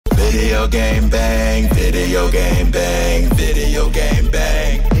Video game bang, video game bang, video game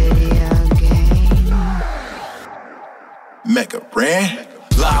bang. Video game. Mega Ran.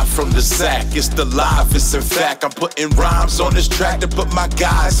 Live from the sack, it's the livest. In fact, I'm putting rhymes on this track to put my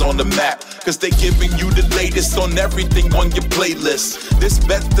guys on the map. Cause they giving you the latest on everything on your playlist. This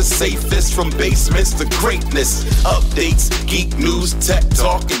bet the safest, from basements to greatness. Updates, geek news, tech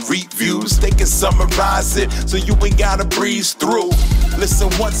talk, and reviews. They can summarize it so you ain't gotta breeze through. Listen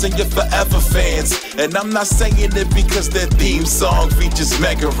once and you're forever fans. And I'm not saying it because their theme song features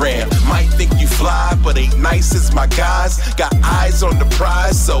Mega Ran. Might think you fly, but ain't nice as my guys. Got eyes on the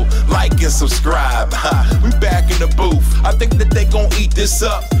prize, so like and subscribe. We back in the booth. I think that they gon' eat this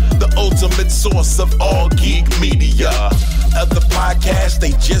up. The ultimate source of all geek media. Other podcasts,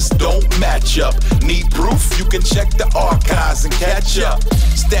 they just don't match up. Need proof? You can check the archives and catch up.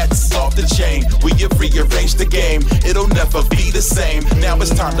 Stats off the chain, we have rearranged the game. It'll never be the same. Now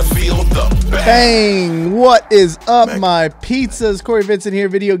it's time to feel the bang. What is up, my pizzas? Cory Vincent here.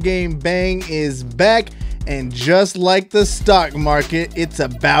 Video game bang is back. And just like the stock market, it's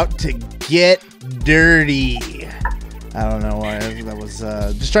about to get dirty. I don't know why that was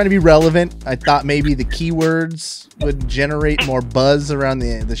just trying to be relevant. I thought maybe the keywords would generate more buzz around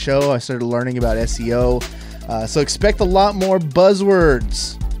the show. I started learning about SEO. So expect a lot more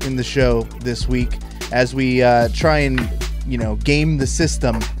buzzwords in the show this week as we try and, game the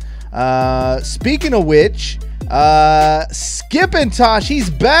system. Speaking of which, Skip and Tosh, he's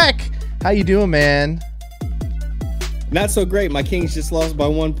back. How you doing, man? Not so great. My Kings just lost by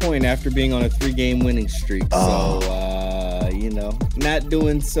 1 point after being on a 3-game winning streak. Oh. So, not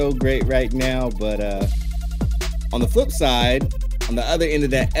doing so great right now. But on the flip side, on the other end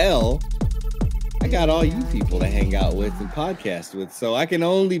of that L, I got all you people to hang out with and podcast with. So I can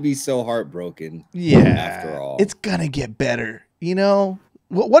only be so heartbroken. Yeah. After all, it's going to get better.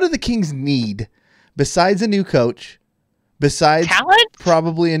 What do the Kings need besides a new coach? Besides talent?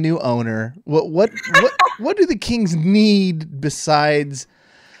 Probably a new owner. What do the Kings need besides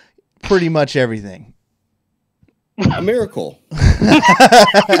pretty much everything? A miracle.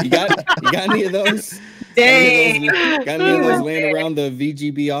 you got any of those? Dang. Got any of those laying around the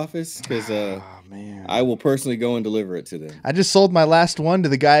VGB office? Because man, I will personally go and deliver it to them. I just sold my last one to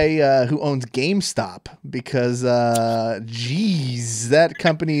the guy who owns GameStop because, geez, that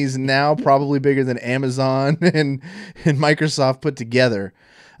company is now probably bigger than Amazon and Microsoft put together.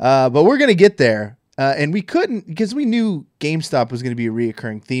 But we're going to get there. And we couldn't, because we knew GameStop was going to be a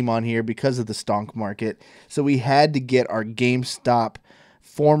reoccurring theme on here because of the Stonk market. So we had to get our GameStop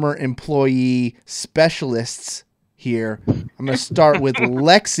former employee specialists here. I'm going to start with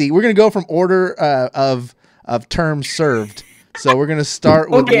Lexie. We're going to go from order of terms served. So we're going to start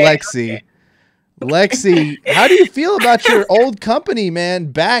with Lexie. Okay. Lexie, how do you feel about your old company,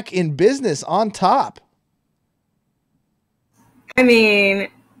 man, back in business on top? I mean,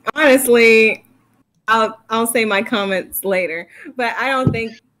 honestly, I'll say my comments later, but I don't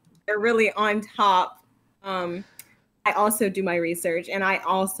think they're really on top. I also do my research, and I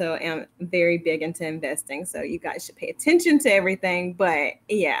also am very big into investing. So you guys should pay attention to everything. But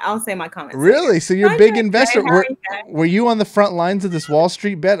yeah, I'll say my comments. Really? later. So you're a big investor. Were you on the front lines of this Wall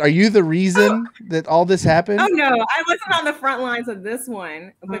Street bet? Are you the reason that all this happened? Oh no, I wasn't on the front lines of this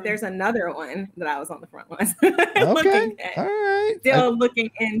one, but there's another one that I was on the front lines. Okay, all right. Still looking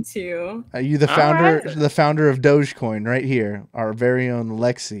into. Are you the founder? The founder of Dogecoin, right here, our very own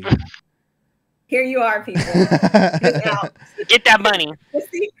Lexie. Here you are, people. It's out. Get that money.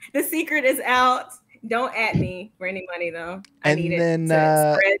 The secret is out. Don't at me for any money, though. I need then, it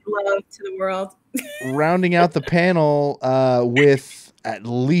to spread love to the world. Rounding out the panel with at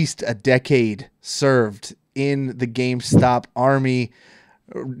least a decade served in the GameStop army.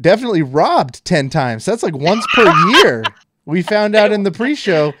 Definitely robbed 10 times. That's like once per year. We found out in the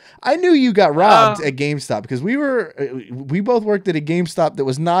pre-show. I knew you got robbed at GameStop because we both worked at a GameStop that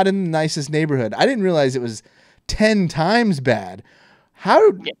was not in the nicest neighborhood. I didn't realize it was 10 times bad.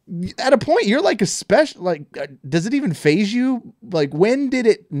 How at a point you're like a special, like, does it even phase you? Like, when did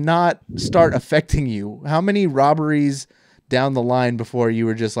it not start affecting you? How many robberies down the line before you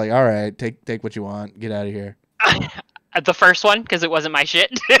were just like, all right, take what you want, get out of here? The first one, because it wasn't my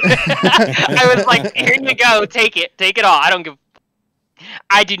shit. I was like, here you go, take it all.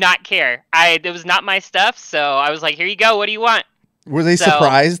 I do not care. It was not my stuff, so I was like, here you go, what do you want? Were they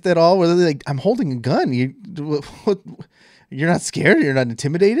surprised at all? Were they like, I'm holding a gun, you're not scared, you're not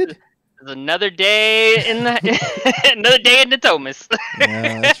intimidated? There's another day in the Thomas.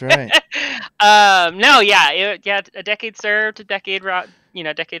 Yeah, that's right. A decade served, a decade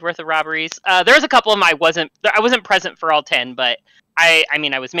worth of robberies. There was a couple of them I wasn't present for all 10, but I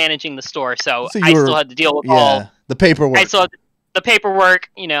mean, I was managing the store, so So I you were, still had to deal with yeah, the paperwork. I still had the paperwork.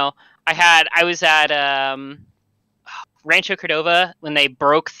 You know, I was at Rancho Cordova when they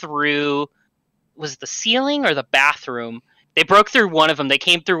broke through. Was it the ceiling or the bathroom? They broke through one of them. They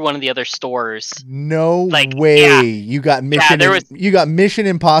came through one of the other stores. No Like, way. yeah. You got Mission. there was- You got Mission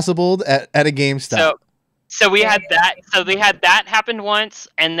Impossible at a GameStop. So we had that. So we had that happened once,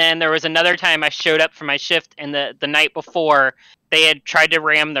 and then there was another time I showed up for my shift, and the night before they had tried to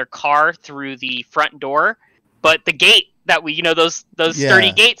ram their car through the front door, but the gate that we, those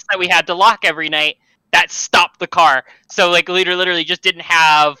sturdy gates that we had to lock every night, that stopped the car. So like literally just didn't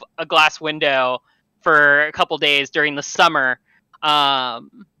have a glass window for a couple days during the summer.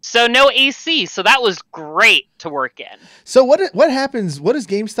 So no AC. So that was great to work in. So what happens? What does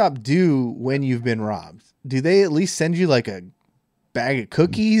GameStop do when you've been robbed? Do they at least send you like a bag of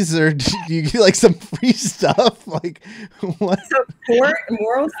cookies, or do you get like some free stuff? Like what? Support,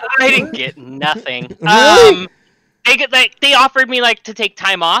 moral support. I didn't get nothing. Really? They offered me like to take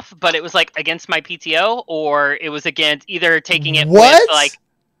time off, but it was like against my PTO, or it was against either taking it with like.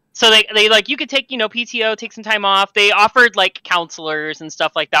 So they like you could take PTO, take some time off. They offered like counselors and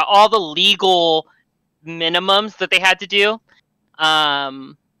stuff like that, all the legal minimums that they had to do.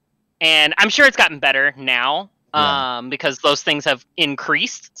 And I'm sure it's gotten better now, because those things have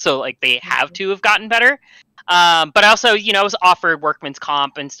increased. So like they have to have gotten better. But also, I was offered workman's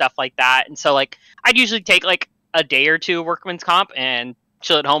comp and stuff like that. And so like I'd usually take like a day or two of workman's comp and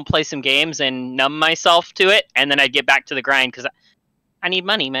chill at home, play some games and numb myself to it. And then I'd get back to the grind because I need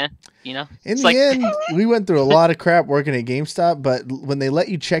money, man. In the end, we went through a lot of crap working at GameStop, but when they let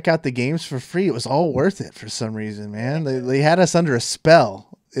you check out the games for free, it was all worth it for some reason, man. They had us under a spell.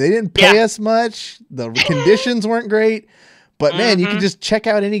 They didn't pay us much. The conditions weren't great, but man, you can just check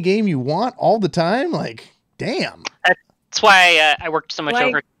out any game you want all the time. Like, damn. That's why I worked so much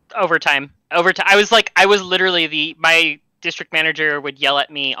overtime. I was literally my district manager would yell at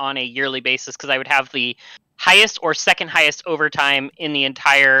me on a yearly basis because I would have the highest or second highest overtime in the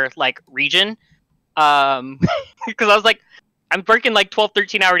entire like region. Because I was like, I'm working like 12,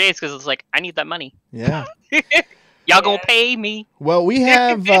 13-hour days because it's like I need that money. Yeah. Y'all gonna pay me. Well, we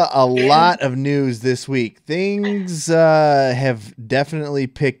have a lot of news this week. Things have definitely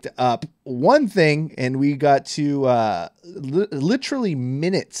picked up. One thing, and we got to literally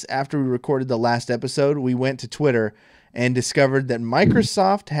minutes after we recorded the last episode, we went to Twitter and discovered that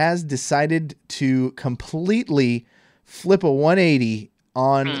Microsoft has decided to completely flip a 180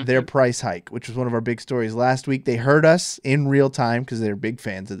 on their price hike, which was one of our big stories last week. They heard us in real time because they're big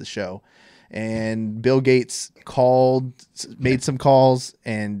fans of the show. And Bill Gates made some calls,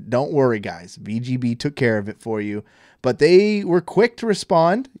 and don't worry, guys, VGB took care of it for you. But they were quick to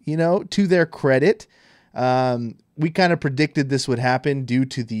respond, to their credit. We kind of predicted this would happen due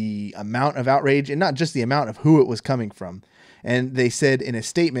to the amount of outrage, and not just the amount of who it was coming from. And they said in a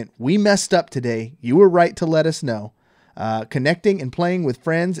statement, "We messed up today. You were right to let us know. Connecting and playing with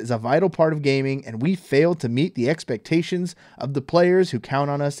friends is a vital part of gaming, and we failed to meet the expectations of the players who count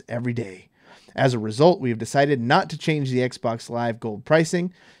on us every day. As a result, we have decided not to change the Xbox Live Gold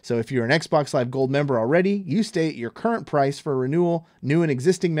pricing. So if you're an Xbox Live Gold member already, you stay at your current price for renewal. New and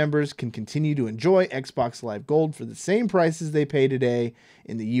existing members can continue to enjoy Xbox Live Gold for the same prices they pay today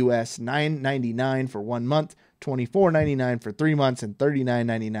in the US, $9.99 for 1 month, $24.99 for 3 months, and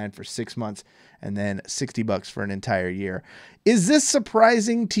 $39.99 for 6 months, and then $60 for an entire year." Is this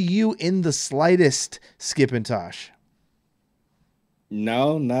surprising to you in the slightest, Skip and Tosh?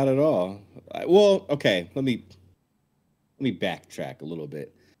 No, not at all. Well, okay, let me backtrack a little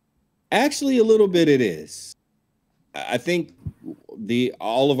bit. Actually, a little bit it is. I think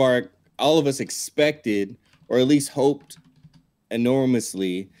all of us expected, or at least hoped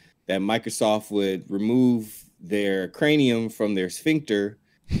enormously, that Microsoft would remove their cranium from their sphincter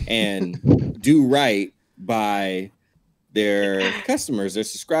and do right by their customers, their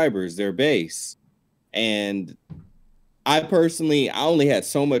subscribers, their base. And I only had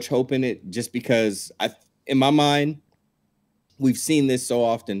so much hope in it just because in my mind, we've seen this so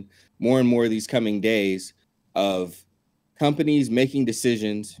often, more and more these coming days, of companies making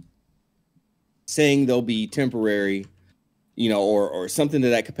decisions, saying they'll be temporary, or something to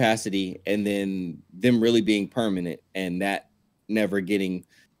that capacity, and then them really being permanent and that never getting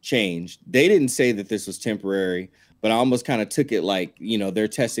changed. They didn't say that this was temporary, but I almost kind of took it like, they're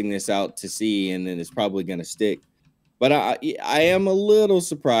testing this out to see, and then it's probably going to stick. But I am a little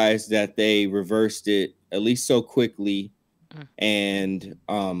surprised that they reversed it at least so quickly, and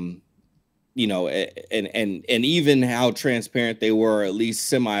and even how transparent they were, at least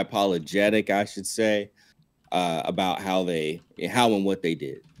semi-apologetic, I should say. about how and what they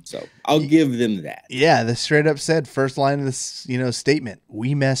did. So I'll give them that. Yeah, the straight up said first line of this, statement.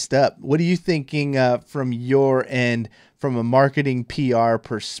 We messed up. What are you thinking from your end, from a marketing PR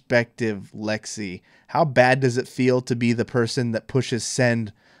perspective, Lexie? How bad does it feel to be the person that pushes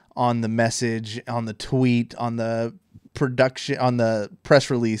send on the message, on the tweet, on the production, on the press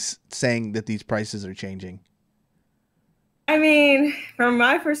release saying that these prices are changing? I mean, from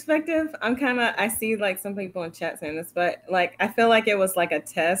my perspective, I see like some people in chat saying this, but like, I feel like it was like a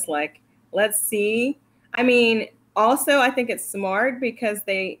test, like, let's see. I mean, also, I think it's smart because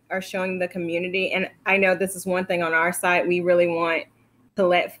they are showing the community. And I know this is one thing on our side. We really want to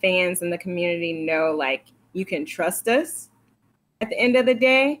let fans in the community know, like, you can trust us at the end of the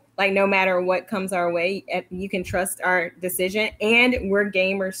day. Like, no matter what comes our way, you can trust our decision. And we're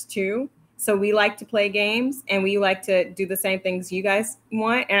gamers too. So we like to play games and we like to do the same things you guys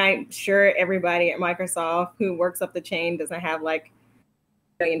want. And I'm sure everybody at Microsoft who works up the chain doesn't have like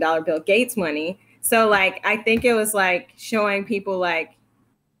 $1 billion Bill Gates money. So like, I think it was like showing people like,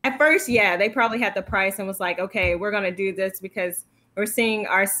 at first, yeah, they probably had the price and was like, okay, we're going to do this because we're seeing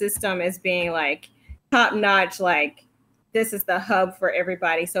our system as being like top notch. Like, this is the hub for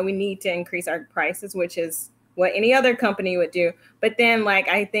everybody. So we need to increase our prices, which is what any other company would do. But then like,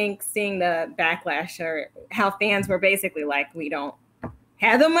 I think seeing the backlash or how fans were basically like, we don't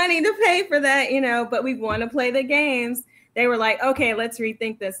have the money to pay for that, but we want to play the games. They were like, okay, let's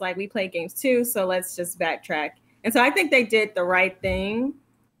rethink this. Like, we play games too. So let's just backtrack. And so I think they did the right thing.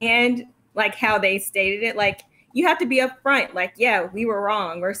 And like how they stated it, like, you have to be upfront. Like, yeah, we were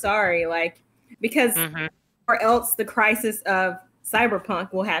wrong. We're sorry. Like, because or else the crisis of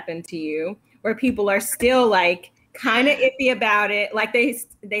Cyberpunk will happen to you, where people are still like kind of iffy about it. Like they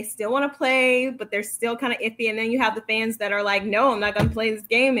still want to play, but they're still kind of iffy. And then you have the fans that are like, no, I'm not going to play this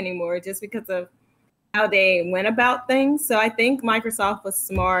game anymore just because of how they went about things. So I think Microsoft was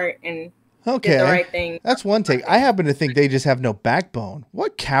smart and did the right thing. That's one take. I happen to think they just have no backbone.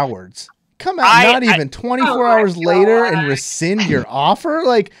 What cowards. Come out not even 24 hours later and rescind your offer?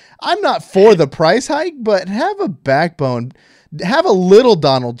 Like, I'm not for the price hike, but have a backbone. Have a little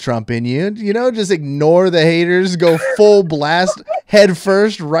Donald Trump in you, just ignore the haters, go full blast head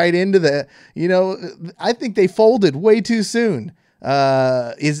first right into the, I think they folded way too soon.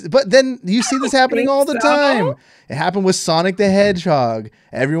 But then you see this happening all the time. It happened with Sonic the Hedgehog.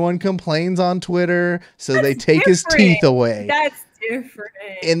 Everyone complains on Twitter, so they take his teeth away. That's different.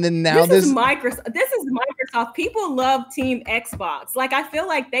 And then now this is Microsoft. This is Microsoft. People love Team Xbox. Like, I feel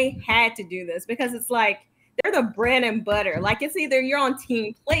like they had to do this because it's like, they're the bread and butter. Like, it's either you're on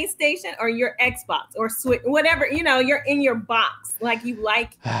Team PlayStation or you're Xbox or Switch, whatever, you're in your box. Like, you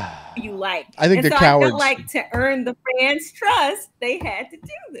like. I think they're cowards. I felt like to earn the fans' trust, they had to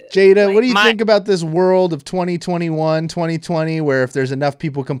do this. Jada, what do you think about this world of 2021, 2020, where if there's enough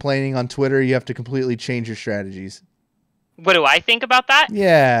people complaining on Twitter, you have to completely change your strategies? What do I think about that?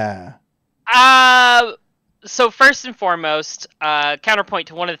 Yeah. So first and foremost, counterpoint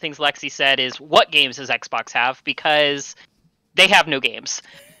to one of the things Lexie said is, what games does Xbox have? Because they have no games.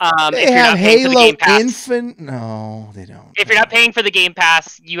 They have Halo Infinite. No, they don't. If you're not paying for the Game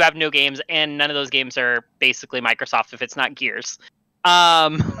Pass, you have no games, and none of those games are basically Microsoft if it's not Gears.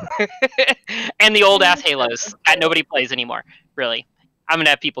 And the old-ass Halos that nobody plays anymore, really. I'm going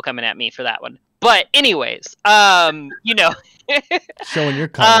to have people coming at me for that one. But anyways, showing your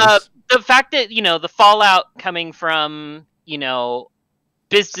colors. The fact that, the fallout coming from,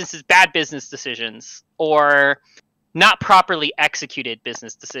 bad business decisions or not properly executed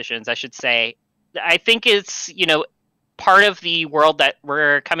business decisions, I should say, I think it's, part of the world that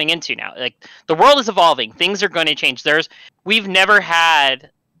we're coming into now. Like, the world is evolving. Things are going to change. We've never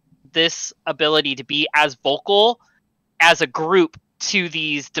had this ability to be as vocal as a group to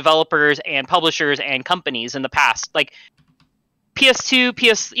these developers and publishers and companies in the past. Like,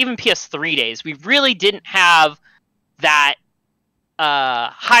 PS2, even PS3 days, we really didn't have that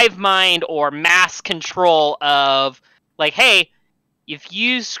hive mind or mass control of like, hey, if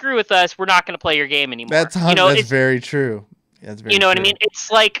you screw with us, we're not going to play your game anymore. That's very true. That's very what I mean?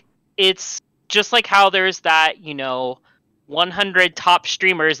 It's just like how there's that, 100 top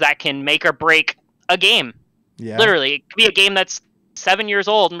streamers that can make or break a game. Yeah. Literally, it could be a game that's 7 years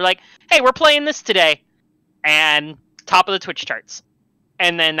old and we're like, hey, we're playing this today. And top of the Twitch charts.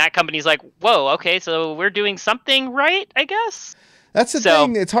 And then that company's like, whoa, okay, so we're doing something right, I guess. That's the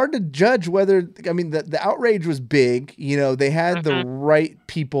thing. It's hard to judge whether, the outrage was big. They had the right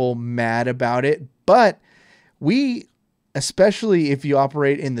people mad about it. But we, especially if you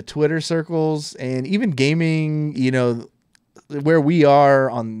operate in the Twitter circles and even gaming, where we are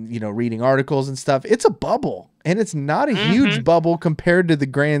on, reading articles and stuff, it's a bubble, and it's not a huge bubble compared to the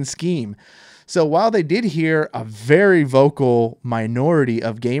grand scheme. So while they did hear a very vocal minority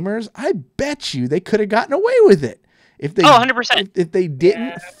of gamers, I bet you they could have gotten away with it if they 100%. if they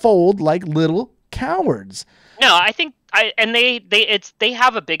didn't fold like little cowards. No, I think they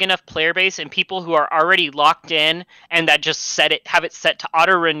have a big enough player base and people who are already locked in and that just have it set to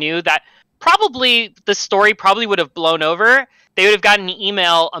auto renew that probably the story probably would have blown over. They would have gotten an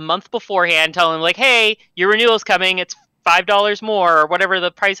email a month beforehand telling them like, "Hey, your renewal's coming. It's $5 more," or whatever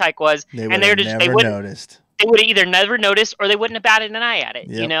the price hike was. They would have never noticed. They would have either never noticed or they wouldn't have batted an eye at it.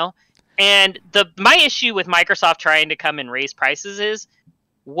 Yep. And my issue with Microsoft trying to come and raise prices is,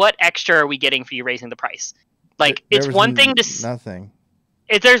 what extra are we getting for you raising the price? Like, it's one thing to nothing.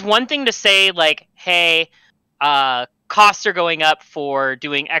 If there's one thing to say, like, hey, costs are going up for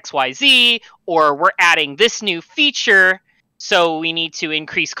doing XYZ, or we're adding this new feature, so we need to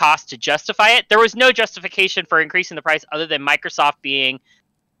increase cost to justify it. There was no justification for increasing the price other than Microsoft being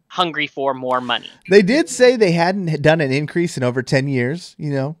hungry for more money. They did say they hadn't done an increase in over 10 years,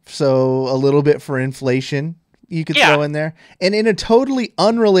 so a little bit for inflation you could throw in there. And in a totally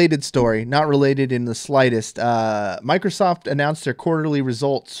unrelated story, not related in the slightest, Microsoft announced their quarterly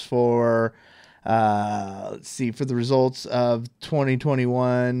results for for the results of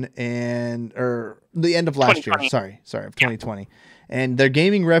 2021 or the end of last year. Sorry, of 2020. And their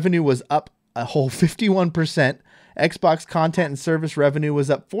gaming revenue was up a whole 51%. Xbox content and service revenue was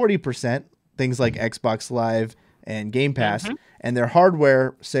up 40%, things like Xbox Live and Game Pass, and their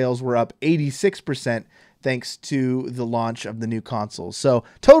hardware sales were up 86% thanks to the launch of the new consoles. So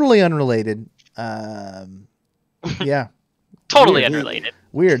totally unrelated. Yeah. Totally unrelated.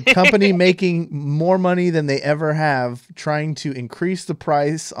 Weird. Company making more money than they ever have, trying to increase the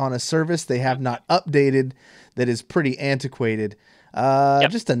price on a service they have not updated that is pretty antiquated.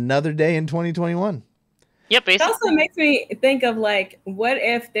 Just another day in 2021. Yep, basically. It also makes me think of, like, what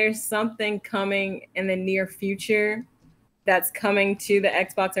if there's something coming in the near future that's coming to the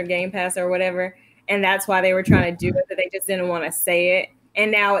Xbox or Game Pass or whatever, and that's why they were trying to do it, but they just didn't want to say it.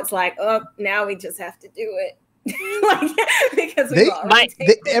 And now it's like, oh, now we just have to do it. Because you know what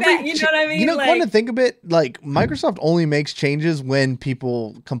I mean? Come to think of it, like, Microsoft only makes changes when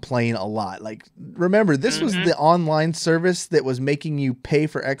people complain a lot. Like, remember, this was the online service that was making you pay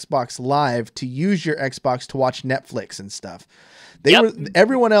for Xbox Live to use your Xbox to watch Netflix and stuff.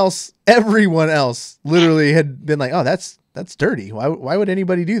 Everyone else literally had been like, oh, that's dirty. Why would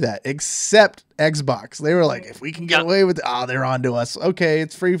anybody do that? Except Xbox. They were like, if we can get away with it, they're on to us. Okay,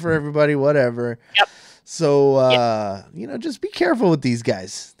 it's free for everybody, whatever. Yep. So, just be careful with these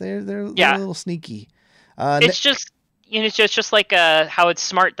guys. They're a little sneaky. It's just like how it's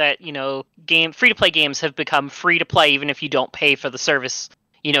smart that, free-to-play games have become free-to-play even if you don't pay for the service.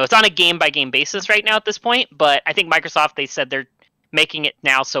 It's on a game-by-game basis right now at this point, but I think Microsoft, they said they're making it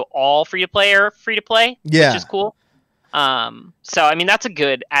now so all free-to-play are free-to-play, which is cool. So, I mean, that's a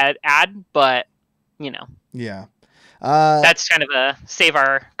good ad, but, Yeah. That's kind of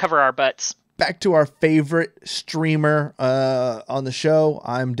cover our butts. Back to our favorite streamer on the show.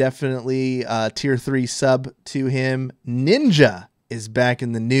 I'm definitely tier 3 sub to him. Ninja is back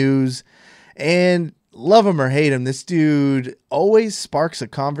in the news, and love him or hate him, this dude always sparks a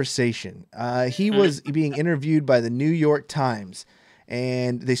conversation. He was being interviewed by the New York Times,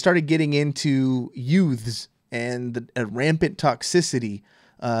 and they started getting into youths and the rampant toxicity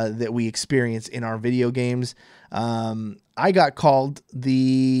that we experience in our video games. I got called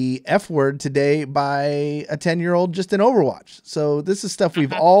the F word today by a 10-year-old just in Overwatch. So this is stuff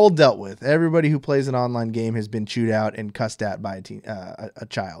we've all dealt with. Everybody who plays an online game has been chewed out and cussed at by a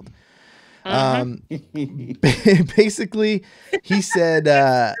child. Basically, he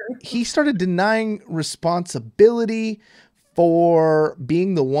said he started denying responsibility for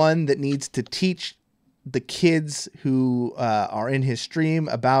being the one that needs to teach the kids who are in his stream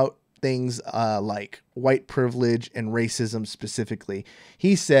about things like white privilege and racism specifically.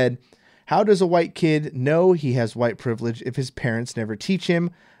 He said, how does a white kid know he has white privilege if his parents never teach him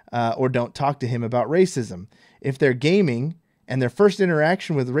or don't talk to him about racism? If they're gaming and their first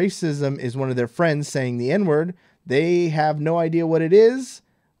interaction with racism is one of their friends saying the N-word, they have no idea what it is.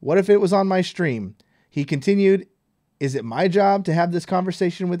 What if it was on my stream? He continued, is it my job to have this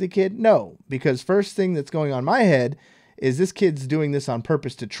conversation with the kid? No, because first thing that's going on my head is this kid's doing this on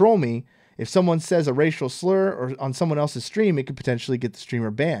purpose to troll me. If someone says a racial slur or on someone else's stream, it could potentially get the streamer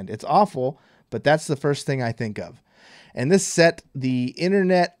banned. It's awful, but that's the first thing I think of. And this set the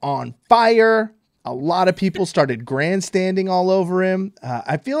internet on fire. A lot of people started grandstanding all over him.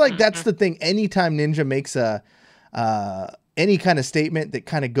 I feel like that's the thing. Anytime Ninja makes a any kind of statement that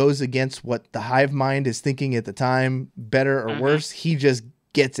kind of goes against what the hive mind is thinking at the time, better or worse, he just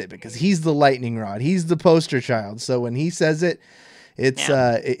gets it because he's the lightning rod. He's the poster child. So when he says it, it's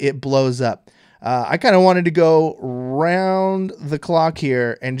it blows up. I kind of wanted to go round the clock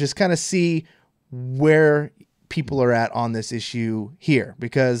here and just kind of see where people are at on this issue here,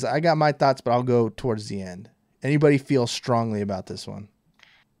 because I got my thoughts, but I'll go towards the end. Anybody feel strongly about this one?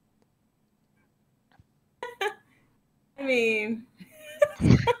 I mean,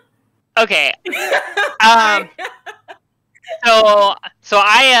 okay. So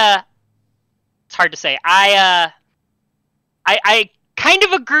I it's hard to say. I kind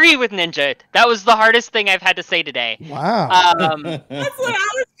of agree with Ninja. That was the hardest thing I've had to say today. Wow. That's what I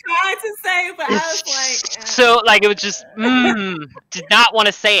was trying to say, but I was like, so like it was just did not want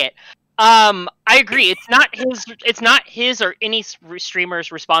to say it. I agree. It's not his or any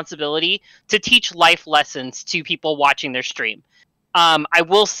streamer's responsibility to teach life lessons to people watching their stream. I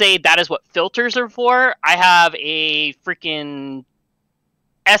will say that is what filters are for. I have a freaking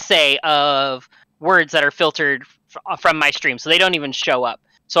essay of words that are filtered from my stream, so they don't even show up.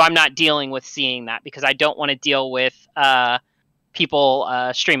 So I'm not dealing with seeing that because I don't want to deal with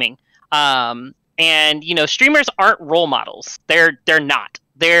people streaming. And you know, streamers aren't role models. They're not.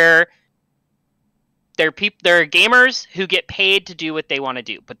 They're gamers who get paid to do what they want to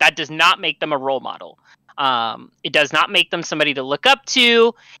do, but that does not make them a role model. It does not make them somebody to look up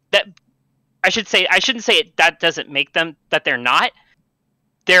to. That I shouldn't say it. That doesn't make them that they're not.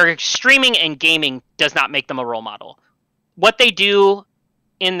 Their streaming and gaming does not make them a role model. What they do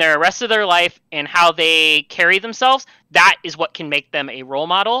in the rest of their life and how they carry themselves, that is what can make them a role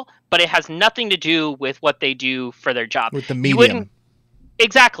model. But it has nothing to do with what they do for their job. With the medium.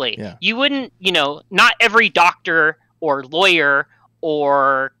 Exactly. Yeah. You wouldn't, not every doctor or lawyer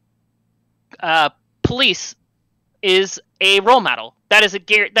or police is a role model. That is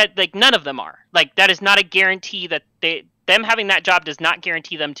none of them are. Like, that is not a guarantee that them having that job does not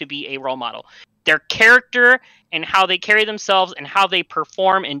guarantee them to be a role model. Their character and how they carry themselves and how they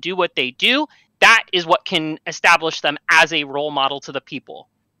perform and do what they do, that is what can establish them as a role model to the people.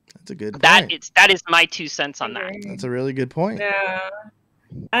 That's a good point. That is my 2 cents on that. That's a really good point. Yeah,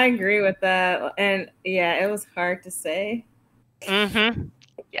 I agree with that. And yeah, it was hard to say. Mm-hmm.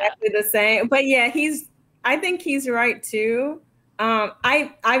 Yeah. Exactly the same. But yeah, I think he's right too.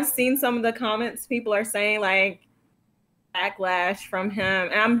 I've seen some of the comments people are saying, like, backlash from him,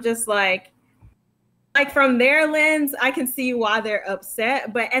 and I'm just like from their lens, I can see why they're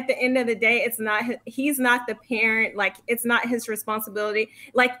upset, but at the end of the day, he's not the parent. Like, it's not his responsibility.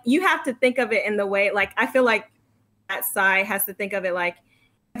 Like, you have to think of it in the way, like, I feel like that side has to think of it like,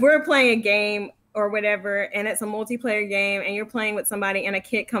 if we're playing a game or whatever, and it's a multiplayer game, and you're playing with somebody and a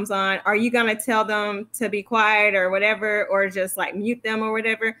kid comes on, are you gonna tell them to be quiet or whatever, or just like mute them or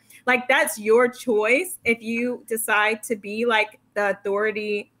whatever? Like, that's your choice if you decide to be like the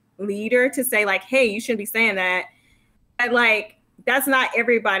authority leader to say like, hey, you shouldn't be saying that. But like, that's not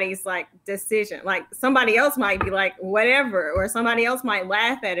everybody's like decision. Like, somebody else might be like whatever, or somebody else might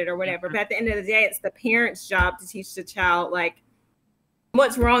laugh at it or whatever. But at the end of the day, it's the parent's job to teach the child like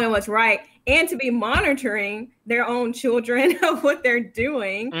what's wrong and what's right, and to be monitoring their own children of what they're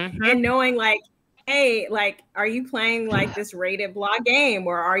doing, and knowing like, hey, like, are you playing like this rated blah game,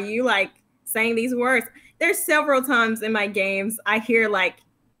 or are you like saying these words? There's several times in my games I hear like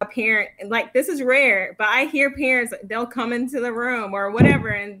a parent, like, this is rare, but I hear parents, they'll come into the room or whatever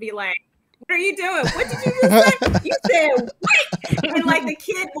and be like, what are you doing? What did you just say? You said wait, and like the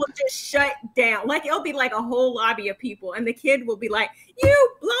kid will just shut down. Like, it'll be like a whole lobby of people, and the kid will be like, you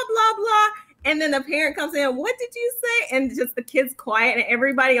blah blah blah. And then the parent comes in, what did you say? And just the kid's quiet and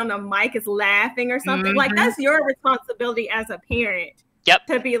everybody on the mic is laughing or something. Like, that's your responsibility as a parent. Yep.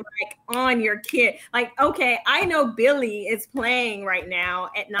 To be like on your kid. Like, okay, I know Billy is playing right now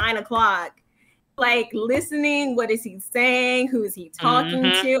at 9:00. Like, listening, what is he saying? Who is he talking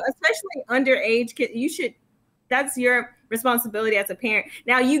to? Especially underage kids. That's your responsibility as a parent.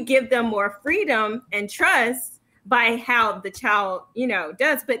 Now, you give them more freedom and trust by how the child,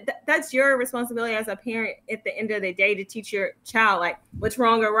 does. But that's your responsibility as a parent at the end of the day, to teach your child, like, what's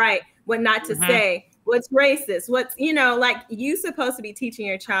wrong or right, what not to say, what's racist, what's, like, you supposed to be teaching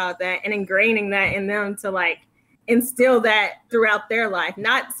your child that and ingraining that in them to, like, instill that throughout their life,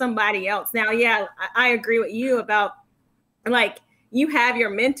 not somebody else. Now, yeah, I agree with you about, like, you have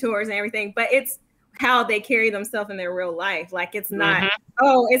your mentors and everything, but it's how they carry themselves in their real life. Like, it's not,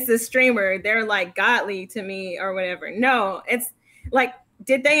 oh, it's a streamer, they're like godly to me or whatever. No, it's like,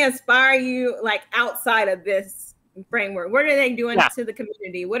 did they inspire you like outside of this framework? What are they doing Yeah. to the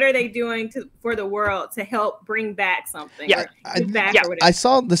community? What are they doing for the world to help bring back something? Yeah. Or give back Yeah. or whatever. I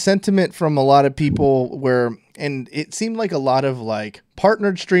saw the sentiment from a lot of people and it seemed like a lot of like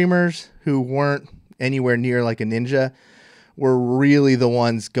partnered streamers who weren't anywhere near like a Ninja were really the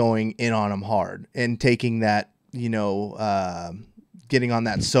ones going in on them hard and taking that, getting on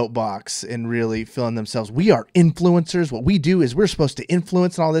that soapbox and really feeling themselves. We are influencers. What we do is we're supposed to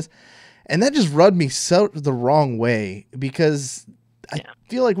influence and all this. And that just rubbed me so the wrong way because I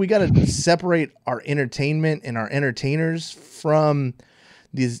feel like we got to separate our entertainment and our entertainers from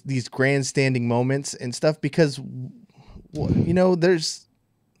these grandstanding moments and stuff because, there's,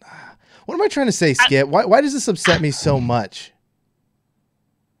 what am I trying to say, Skip? Why does this upset me so much?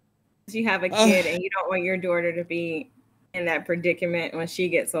 You have a kid and you don't want your daughter to be in that predicament when she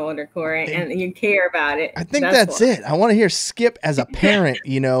gets older, Corey, and you care about it. I think that's it. I want to hear Skip as a parent.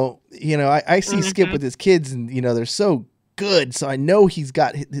 I see Skip with his kids, and they're so good. So I know he's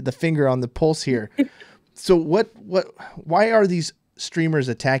got the finger on the pulse here. So why are these streamers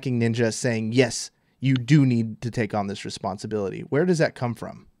attacking Ninja, saying yes, you do need to take on this responsibility? Where does that come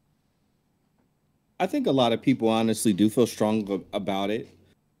from? I think a lot of people honestly do feel strong about it.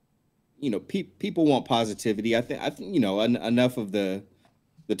 People want positivity. I think enough of the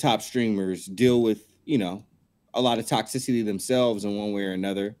top streamers deal with a lot of toxicity themselves in one way or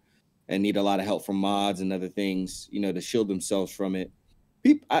another, and need a lot of help from mods and other things to shield themselves from it.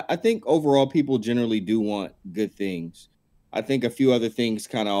 I think overall people generally do want good things. I think a few other things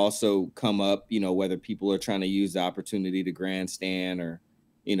kind of also come up. Whether people are trying to use the opportunity to grandstand or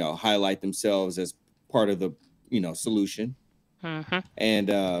highlight themselves as part of the solution. And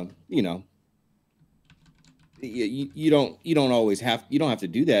you don't always have to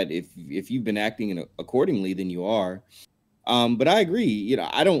do that. If you've been acting accordingly, then you are. But I agree.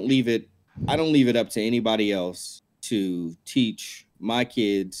 I don't leave it up to anybody else to teach my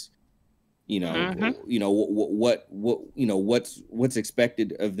kids. What's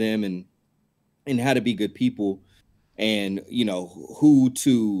expected of them and how to be good people. And who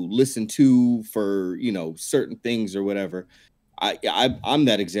to listen to for certain things or whatever. I'm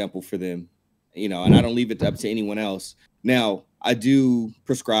that example for them, and I don't leave it up to anyone else. Now I do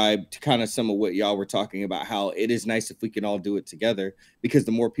prescribe to kind of some of what y'all were talking about, how it is nice if we can all do it together, because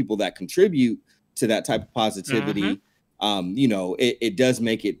the more people that contribute to that type of positivity, it does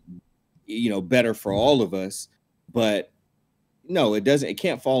make it better for all of us. But no, it doesn't. It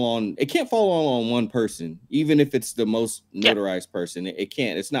can't fall on one person, even if it's the most notarized person. It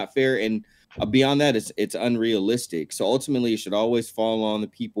can't. It's not fair, and beyond that, it's unrealistic. So ultimately, it should always fall on the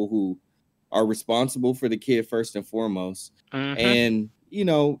people who are responsible for the kid first and foremost. And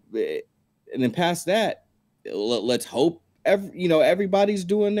and then past that, let's hope everybody's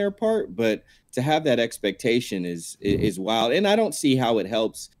doing their part. But to have that expectation is wild, and I don't see how it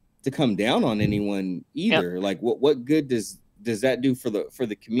helps to come down on anyone either. Like what good does that do for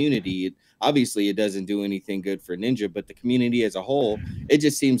the community? Obviously it doesn't do anything good for Ninja, but the community as a whole, it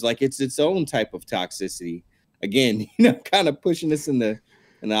just seems like it's its own type of toxicity. Again, kind of pushing us in the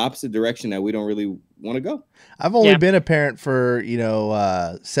opposite direction that we don't really want to go. I've only been a parent for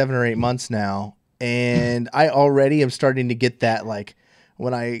 7 or 8 months now, and I already am starting to get that, like,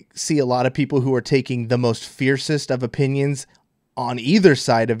 when I see a lot of people who are taking the most fiercest of opinions on either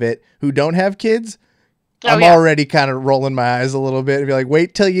side of it who don't have kids, I'm already kind of rolling my eyes a little bit and be like,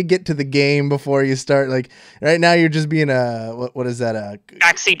 wait till you get to the game before you start. Like right now you're just being what is that? A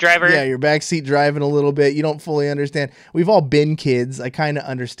backseat driver. Yeah. You're backseat driving a little bit. You don't fully understand. We've all been kids. I kind of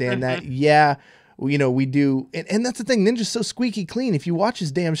understand that. Yeah. We do. And that's the thing. Ninja's so squeaky clean. If you watch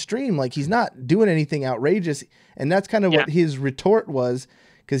his damn stream, like he's not doing anything outrageous. And that's kind of what his retort was.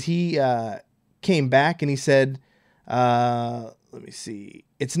 Cause he came back and he said, let me see.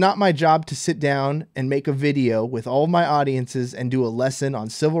 It's not my job to sit down and make a video with all of my audiences and do a lesson on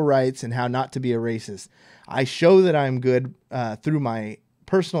civil rights and how not to be a racist. I show that I'm good through my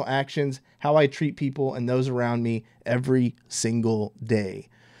personal actions, how I treat people and those around me every single day.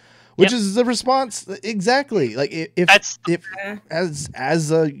 Which is the response exactly. Like if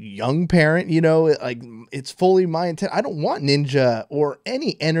as a young parent, like it's fully my intent. I don't want Ninja or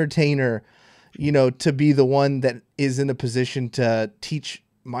any entertainer to be the one that is in a position to teach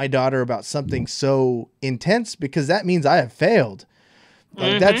my daughter about something so intense, because that means I have failed.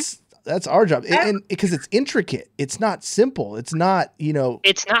 Like that's our job. And because it's intricate, it's not simple. It's not,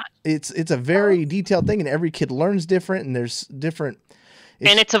 it's not, it's a very detailed thing, and every kid learns different, and there's different.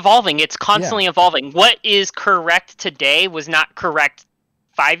 And it's evolving. It's constantly evolving. What is correct today was not correct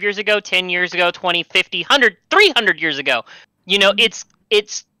 5 years ago, 10 years ago, 20, 50, 100, 300 years ago.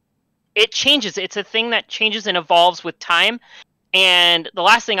 It's it changes. It's a thing that changes and evolves with time. And the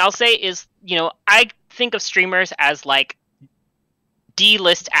last thing I'll say is, I think of streamers as like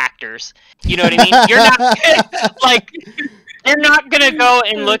D-list actors. You know what I mean? You're not like, you're not gonna go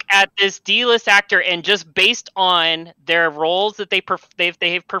and look at this D-list actor and just based on their roles that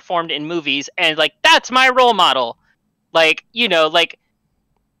they've performed in movies and like, that's my role model. Like, like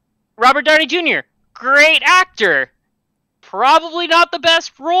Robert Downey Jr., great actor. Probably not the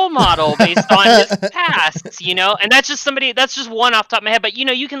best role model based on his past, and that's just one off the top of my head. But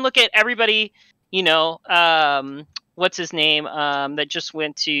you can look at everybody, what's his name, that just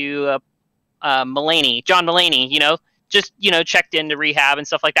went to John Mulaney, just checked into rehab and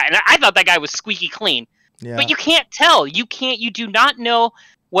stuff like that. And I thought that guy was squeaky clean. Yeah. But you can't tell. You do not know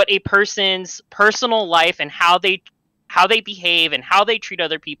what a person's personal life and how they behave and how they treat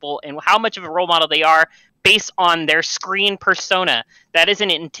other people and how much of a role model they are based on their screen persona. That is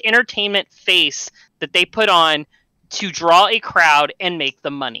an entertainment face that they put on to draw a crowd and make the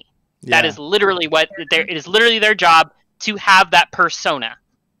money. Yeah. That is literally it is literally their job to have that persona.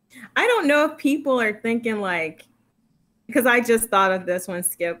 I don't know if people are thinking like, because I just thought of this when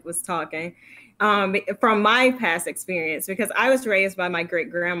Skip was talking, from my past experience, because I was raised by my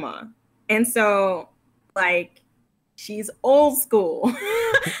great grandma. And so like, she's old school.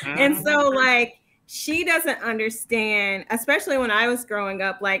 And so like, she doesn't understand, especially when I was growing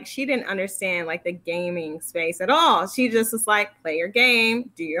up, like she didn't understand like the gaming space at all. She just was like, play your game,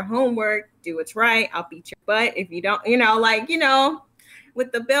 do your homework, do what's right. I'll beat your butt if you don't,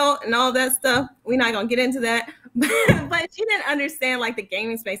 with the belt and all that stuff. We're not going to get into that. But she didn't understand like the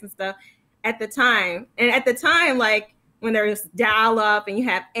gaming space and stuff at the time. And at the time, like when there was dial up and you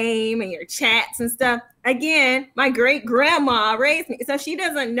have AIM and your chats and stuff, again, my great grandma raised me. So she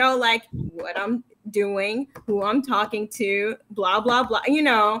doesn't know like what I'm doing, who I'm talking to, blah, blah, blah,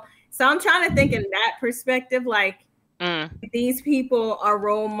 So I'm trying to think in that perspective, like these people are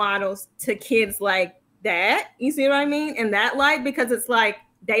role models to kids like that. You see what I mean? In that light, because it's like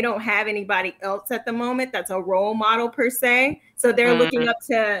they don't have anybody else at the moment that's a role model per se. So they're looking up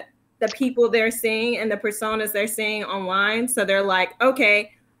to the people they're seeing and the personas they're seeing online. So they're like,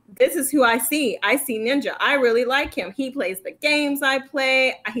 okay, this is who I see. I see Ninja. I really like him. He plays the games I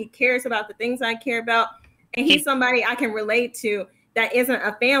play. He cares about the things I care about. And he's somebody I can relate to that isn't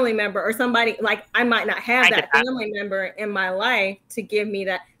a family member or somebody like I might not have that family member in my life to give me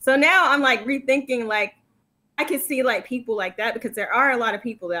that. So now I'm like rethinking, like I can see like people like that because there are a lot of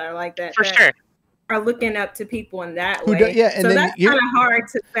people that are like that. For sure. Are looking up to people in that way. And so that's kind of hard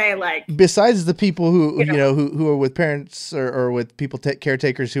to say. Like, besides the people who who are with parents or with people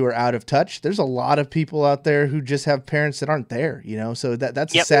caretakers who are out of touch, there's a lot of people out there who just have parents that aren't there. So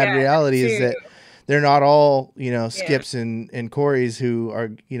that's a sad reality is that they're not all Skips and Corys who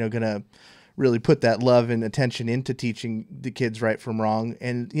are gonna really put that love and attention into teaching the kids right from wrong.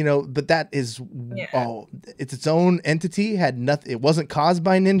 And, but that is, it's its own entity, had nothing. It wasn't caused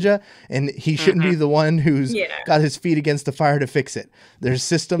by Ninja, and he shouldn't be the one who's got his feet against the fire to fix it. There's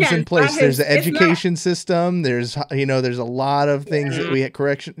systems in place. There's an education system. There's, there's a lot of things that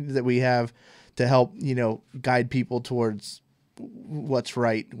we have to help, guide people towards what's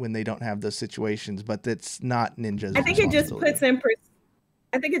right when they don't have those situations, but that's not Ninja's. I think it just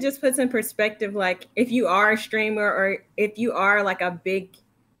puts in perspective, like if you are a streamer or if you are like a big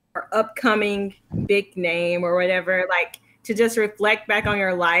or upcoming big name or whatever, like to just reflect back on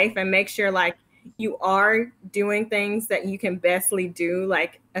your life and make sure like you are doing things that you can bestly do,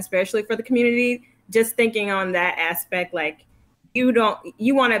 like especially for the community, just thinking on that aspect, like you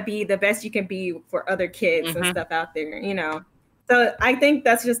want to be the best you can be for other kids and stuff out there, So I think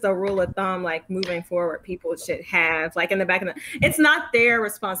that's just a rule of thumb, like moving forward, people should have like in the back of it's not their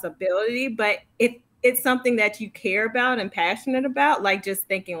responsibility, but if it's something that you care about and passionate about, like just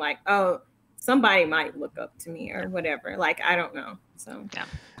thinking like, oh, somebody might look up to me or whatever. Like, I don't know. So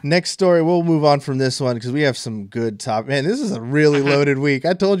next story, we'll move on from this one because we have some good top. Man, this is a really loaded week.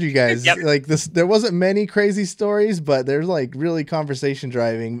 I told you guys like this. There wasn't many crazy stories, but there's like really conversation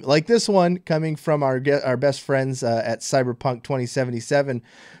driving. Like this one coming from our best friends at Cyberpunk 2077,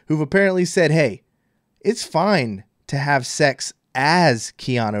 who've apparently said, "Hey, it's fine to have sex as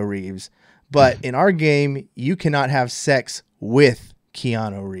Keanu Reeves, but in our game, you cannot have sex with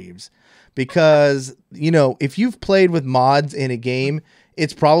Keanu Reeves." Because, if you've played with mods in a game,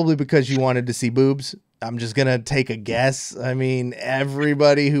 it's probably because you wanted to see boobs. I'm just going to take a guess. I mean,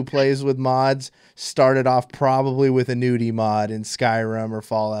 everybody who plays with mods started off probably with a nudie mod in Skyrim or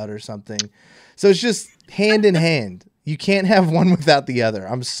Fallout or something. So it's just hand in hand. You can't have one without the other.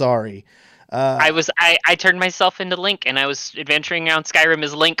 I'm sorry. I turned myself into Link and I was adventuring around Skyrim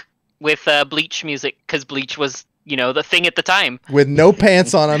as Link. with Bleach music because Bleach was, the thing at the time. With no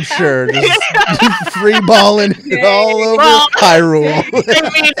pants on, I'm sure. Just free balling all over Hyrule.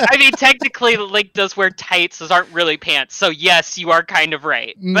 I mean, technically, Link does wear tights. Those aren't really pants. So, yes, you are kind of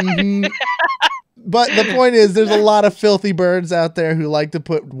right. Mm-hmm. But the point is, there's a lot of filthy birds out there who like to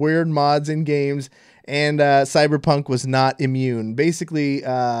put weird mods in games, and Cyberpunk was not immune. Basically,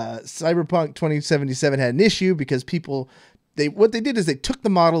 Cyberpunk 2077 had an issue because what they did is they took the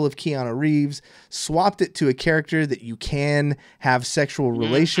model of Keanu Reeves, swapped it to a character that you can have sexual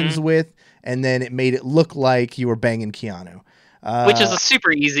relations with, and then it made it look like you were banging Keanu. Which is a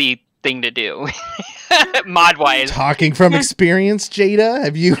super easy thing to do, mod-wise. Talking from experience, Jada,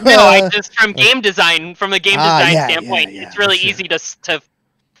 have you? No, I just from a game design standpoint, it's really easy to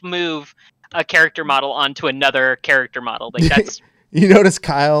move a character model onto another character model. Like that's. You notice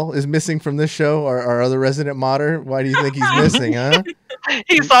Kyle is missing from this show, our other resident modder. Why do you think he's missing, huh?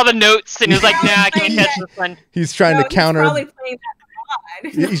 He saw the notes and he was like, "Nah, I can't catch this one." He's trying to counter. He's probably playing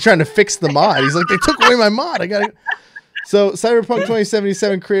that mod. He's trying to fix the mod. He's like, they took away my mod. I gotta. So, Cyberpunk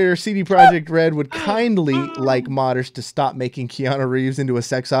 2077 creator CD Projekt Red would kindly like modders to stop making Keanu Reeves into a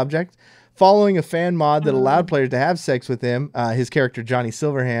sex object. Following a fan mod that allowed players to have sex with him, his character Johnny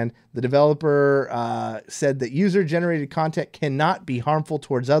Silverhand, the developer said that user-generated content cannot be harmful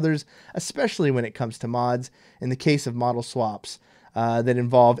towards others, especially when it comes to mods. In the case of model swaps that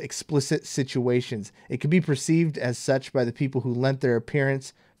involve explicit situations, it could be perceived as such by the people who lent their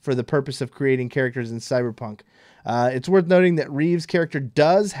appearance for the purpose of creating characters in Cyberpunk. It's worth noting that Reeves' character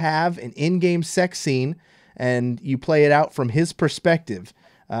does have an in-game sex scene, and you play it out from his perspective.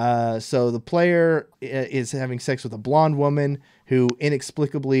 So the player is having sex with a blonde woman who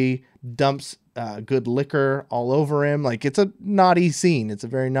inexplicably dumps good liquor all over him. Like, it's a naughty scene. It's a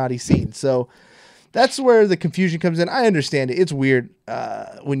very naughty scene. So that's where the confusion comes in. I understand it. It's weird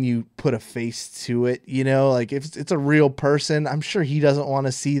when you put a face to it, like if it's a real person, I'm sure he doesn't want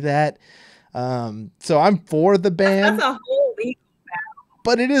to see that. So I'm for the ban. That's a whole legal battle.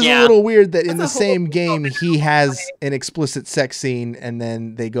 But it is a little weird that in the same game he has an explicit sex scene, and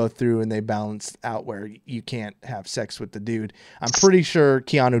then they go through and they balance out where you can't have sex with the dude. I'm pretty sure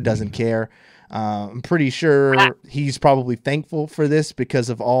Keanu doesn't care. I'm pretty sure he's probably thankful for this because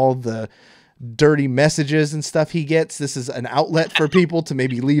of all the dirty messages and stuff he gets. This is an outlet for people to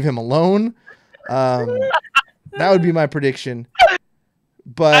maybe leave him alone. That would be my prediction.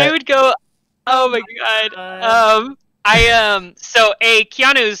 But I would go, oh my god. So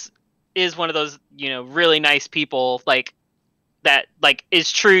Keanu is one of those, really nice people, like that, like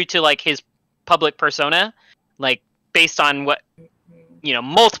is true to like his public persona, like based on what,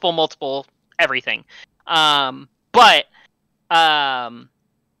 multiple everything. But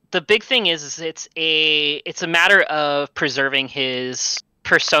the big thing is it's a matter of preserving his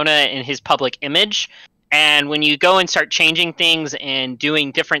persona and his public image. And when you go and start changing things and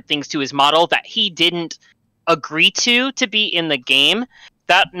doing different things to his model that he didn't agree to be in the game,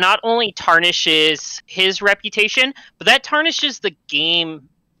 that not only tarnishes his reputation, but that tarnishes the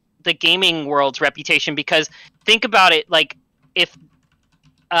gaming world's reputation. Because think about it, like if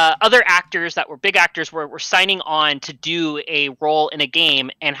other actors that were big actors were signing on to do a role in a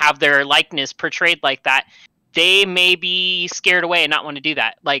game and have their likeness portrayed like that, they may be scared away and not want to do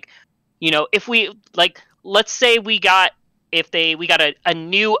that. Like, if we, like, let's say we got a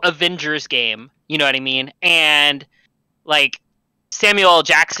new Avengers game, you know what I mean? And like Samuel L.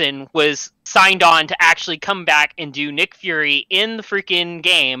 Jackson was signed on to actually come back and do Nick Fury in the freaking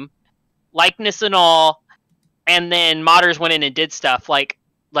game, likeness and all, and then modders went in and did stuff like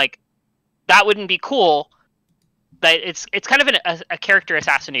that wouldn't be cool. But it's kind of a character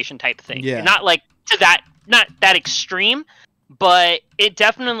assassination type thing. Yeah. Not like not that extreme, but it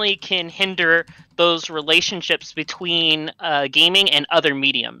definitely can hinder those relationships between gaming and other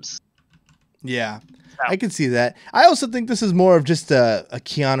mediums. Yeah, so I can see that. I also think this is more of just a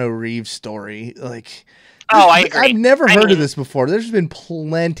Keanu Reeves story. Like, I agree. I've never heard of this before. There's been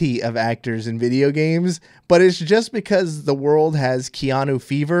plenty of actors in video games, but it's just because the world has Keanu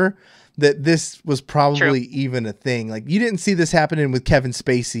fever that this was probably even a thing. Like, you didn't see this happening with Kevin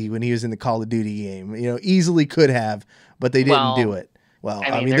Spacey when he was in the Call of Duty game. Easily could have, but they didn't do it. Well,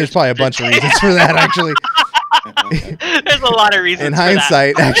 I mean there's probably a bunch of reasons for that, actually. There's a lot of reasons. In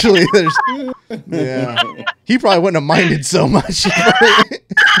hindsight, actually, there's. Yeah, he probably wouldn't have minded so much.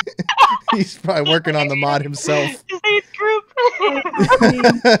 He's probably working on the mod himself.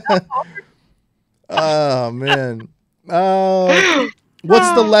 Oh man.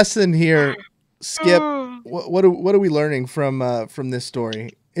 What's the lesson here, Skip? What are we learning from this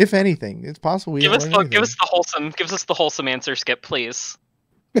story? If anything, it's possible. Give us the wholesome answer, Skip, please.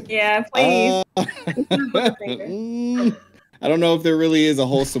 Yeah, please. I don't know if there really is a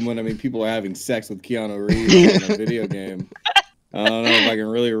wholesome one. I mean, people are having sex with Keanu Reeves in a video game. I don't know if I can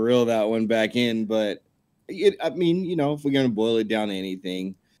really reel that one back in, but I mean, if we're going to boil it down to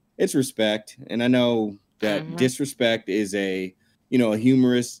anything, it's respect. And I know that disrespect is a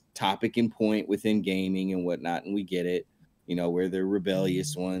humorous topic and point within gaming and whatnot. And we get it, we're the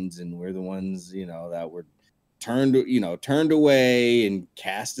rebellious ones and we're the ones, that were turned away and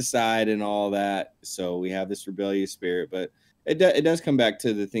cast aside and all that. So we have this rebellious spirit, but it does come back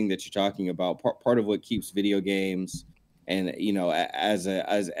to the thing that you're talking about. Part of what keeps video games and as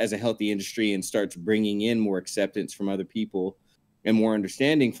a healthy industry and starts bringing in more acceptance from other people and more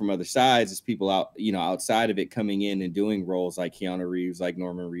understanding from other sides is people outside of it coming in and doing roles like Keanu Reeves, like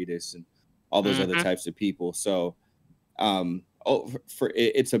Norman Reedus, and all those other types of people. So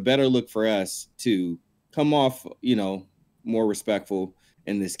it's a better look for us to come off more respectful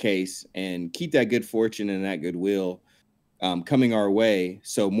in this case and keep that good fortune and that goodwill coming our way,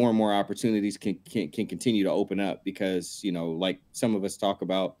 so more and more opportunities can continue to open up, because like some of us talk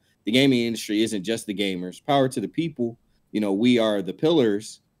about, the gaming industry isn't just the gamers. Power to the people. We are the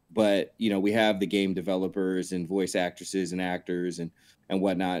pillars, but we have the game developers and voice actresses and actors and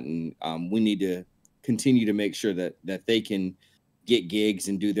whatnot, and we need to continue to make sure that they can get gigs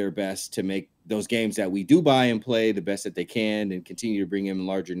and do their best to make those games that we do buy and play the best that they can, and continue to bring in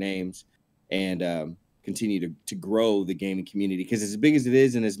larger names and continue to grow the gaming community. Because as big as it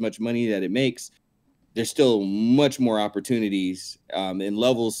is and as much money that it makes, there's still much more opportunities and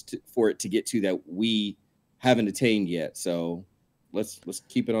levels for it to get to that we haven't attained yet. So let's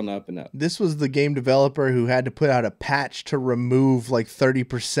keep it on the up and up. This was the game developer who had to put out a patch to remove like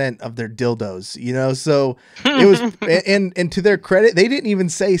 30% of their dildos, so it was, and to their credit, they didn't even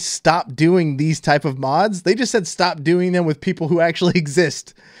say stop doing these type of mods. They just said stop doing them with people who actually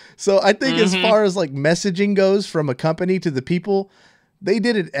exist. So I think as far as like messaging goes from a company to the people, they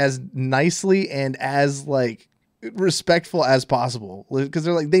did it as nicely and as like respectful as possible, because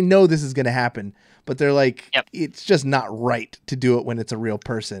they're like, they know this is going to happen, but they're like, it's just not right to do it when it's a real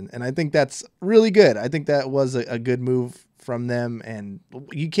person. And I think that's really good. I think that was a good move from them, and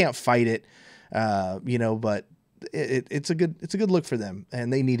you can't fight it, but it's a good look for them,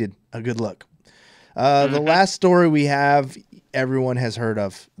 and they needed a good look. The last story we have, everyone has heard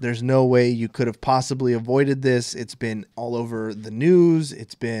of. There's no way you could have possibly avoided this. It's been all over the news.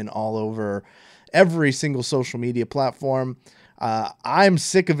 It's been all over every single social media platform. I'm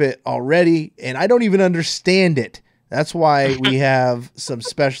sick of it already, and I don't even understand it. That's why we have some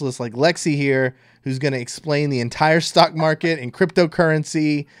specialists like Lexie here, who's going to explain the entire stock market and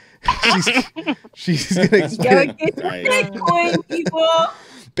cryptocurrency. She's going to explain. Bitcoin, people.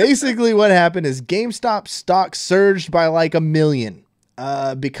 Basically, what happened is GameStop stock surged by like 1 million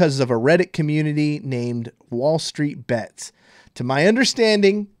because of a Reddit community named wallstreebets. To my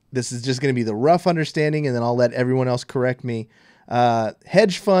understanding, this is just going to be the rough understanding, and then I'll let everyone else correct me.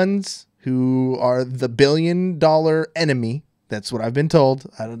 Hedge funds, who are the $1 billion enemy, that's what I've been told,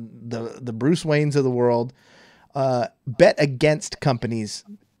 the Bruce Waynes of the world, bet against companies'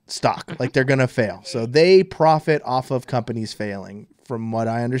 stock, like they're going to fail. So they profit off of companies failing, from what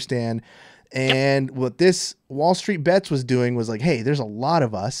I understand. And what this Wall Street Bets was doing was like, hey, there's a lot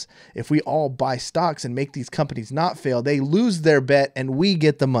of us. If we all buy stocks and make these companies not fail, they lose their bet and we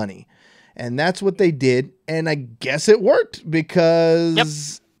get the money. And that's what they did. And I guess it worked,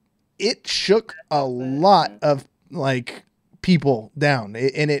 because it shook a lot of like people down.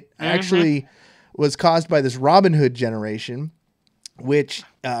 And it actually was caused by this Robinhood generation, which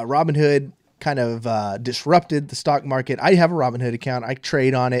Robinhood kind of disrupted the stock market. I have a Robinhood account. I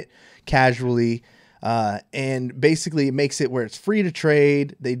trade on it casually. And basically it makes it where it's free to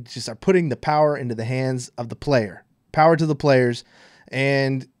trade. They just are putting the power into the hands of the player. Power to the players.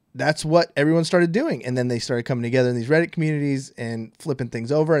 And that's what everyone started doing. And then they started coming together in these Reddit communities and flipping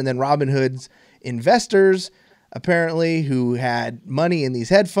things over. And then Robinhood's investors, apparently, who had money in these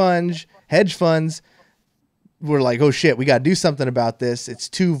hedge funds, were like, oh shit, we got to do something about this. It's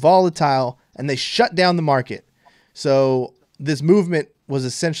too volatile. And they shut down the market. So this movement was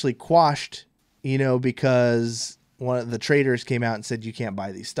essentially quashed, because one of the traders came out and said, you can't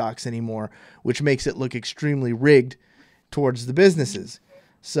buy these stocks anymore, which makes it look extremely rigged towards the businesses.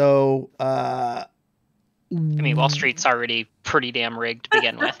 So I mean, Wall Street's already pretty damn rigged to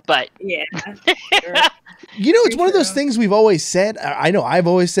begin with, but Yeah. You know, it's one of those things we've always said. I know I've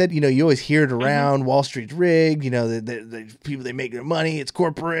always said, you know, you always hear it around. Wall Street's rigged. You know, the people, they make their money. It's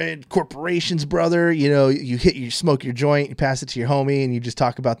corporations, brother. You know, you smoke your joint, you pass it to your homie, and you just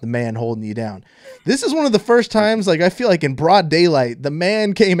talk about the man holding you down. This is one of the first times, like, I feel like in broad daylight, the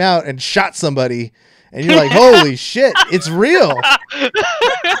man came out and shot somebody. And you're like, holy shit, it's real.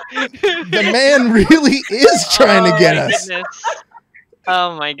 The man really is trying to get us. Goodness.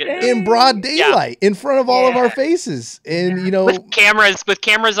 Oh my goodness. In broad daylight, in front of all of our faces. And, you know, with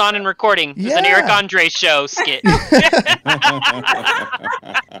cameras on and recording. It's an Eric Andre show skit.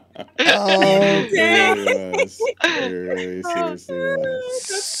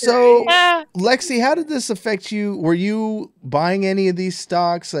 So, Lexie, how did this affect you? Were you buying any of these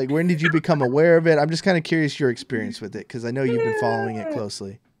stocks? Like, when did you become aware of it? I'm just kind of curious your experience with it, because I know you've been following it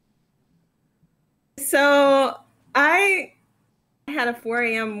closely. So I had a 4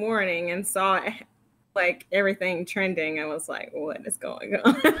 a.m. morning and saw like everything trending. I was like, what is going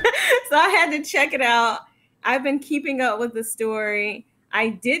on? So I had to check it out. I've been keeping up with the story. I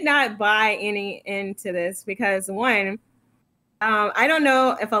did not buy any into this because, one, I don't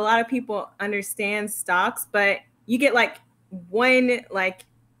know if a lot of people understand stocks, but you get like one, like,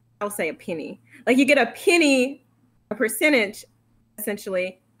 I'll say a penny. Like, you get a penny, a percentage,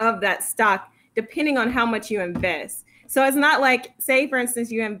 essentially, of that stock, depending on how much you invest. So it's not like, say, for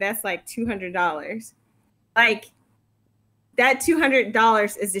instance, you invest like $200. Like, that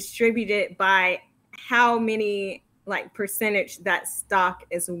 $200 is distributed by how many like percentage that stock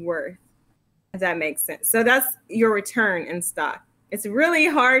is worth, if that makes sense. So that's your return in stock. It's really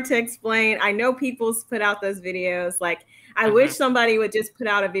hard to explain. I know people's put out those videos. Like, I wish somebody would just put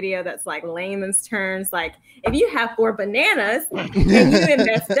out a video that's like layman's terms. Like, if you have 4 bananas and you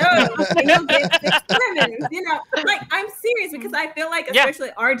invest those, and you'll get 6 lemons. You know, like, I'm serious, because I feel like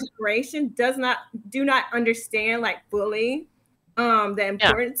especially our generation do not understand like fully the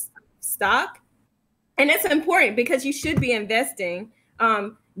importance of stock. And it's important because you should be investing.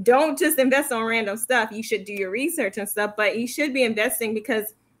 Don't just invest on random stuff. You should do your research and stuff, but you should be investing,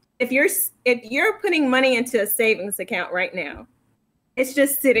 because if you're putting money into a savings account right now, it's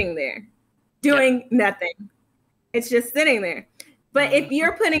just sitting there doing nothing. It's just sitting there. But if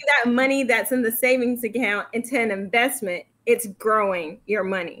you're putting that money that's in the savings account into an investment, it's growing your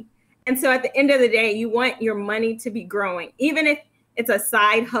money. And so at the end of the day, you want your money to be growing. Even if it's a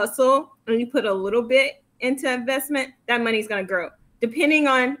side hustle and you put a little bit into investment, that money's going to grow, depending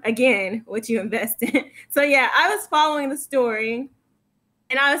on, again, what you invest in. So yeah, I was following the story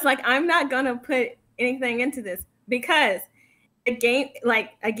and I was like, I'm not going to put anything into this, because the game,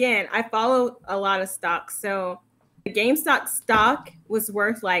 like, again, I follow a lot of stocks. So the Gamestop stock was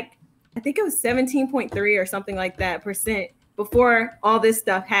worth like, I think it was 17.3 or something like that % before all this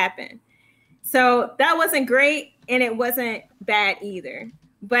stuff happened. So that wasn't great, and it wasn't bad either.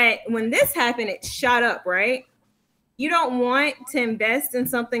 But when this happened, it shot up, right? You don't want to invest in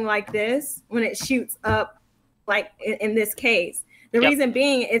something like this when it shoots up, like in this case. The reason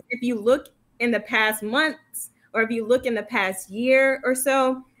being is, if you look in the past months, or if you look in the past year or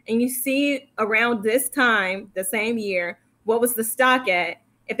so, and you see around this time, the same year, what was the stock at?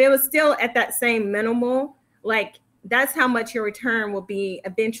 If it was still at that same minimal, like, that's how much your return will be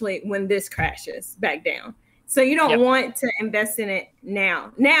eventually when this crashes back down. So you don't want to invest in it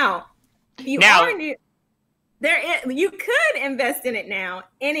now. Now, if you are new, you could invest in it now,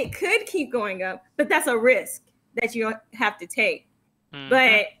 and it could keep going up, but that's a risk that you have to take.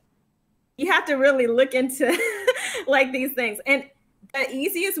 But you have to really look into like these things. And the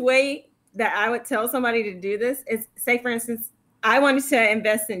easiest way that I would tell somebody to do this is, say, for instance, I wanted to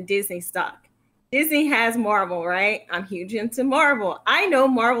invest in Disney stock. Disney has Marvel, right? I'm huge into Marvel. I know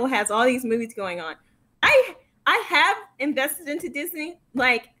Marvel has all these movies going on. I have invested into Disney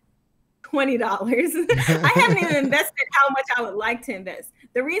like $20. I haven't even invested how much I would like to invest.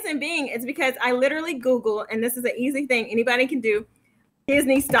 The reason being is because I literally Google, and this is an easy thing anybody can do,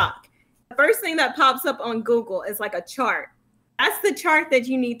 Disney stock. The first thing that pops up on Google is like a chart. That's the chart that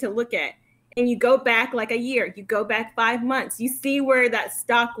you need to look at. And you go back like a year, you go back 5 months, you see where that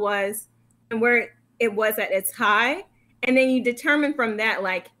stock was and where it was at its high. And then you determine from that,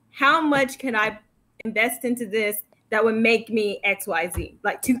 like, how much can I invest into this that would make me XYZ,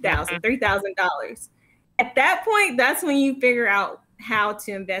 like $2,000, $3,000. At that point, that's when you figure out how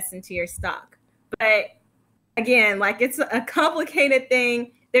to invest into your stock. But again, like, it's a complicated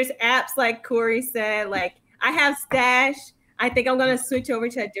thing. There's apps like Cory said, like, I have Stash. I think I'm going to switch over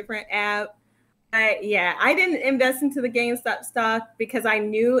to a different app. But yeah, I didn't invest into the GameStop stock because I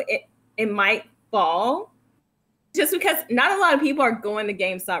knew it might fall. just because not a lot of people are going to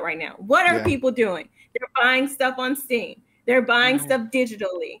GameStop right now. What are people doing? They're buying stuff on Steam. They're buying stuff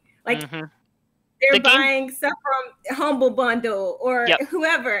digitally. Like they're buying stuff from Humble Bundle or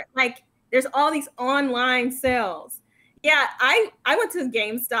whoever. Like there's all these online sales. Yeah, I went to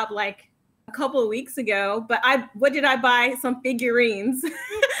GameStop like a couple of weeks ago, but what did I buy? Some figurines,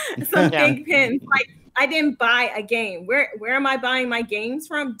 some big pins. Like I didn't buy a game. Where am I buying my games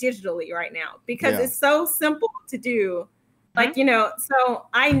from? Digitally right now, because it's so simple to do. Like, you know, so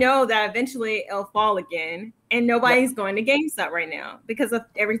I know that eventually it'll fall again, and nobody's going to GameStop right now because of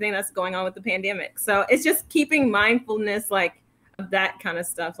everything that's going on with the pandemic. So it's just keeping mindfulness, like, of that kind of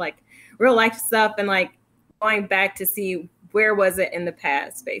stuff, like real life stuff, and like going back to see where was it in the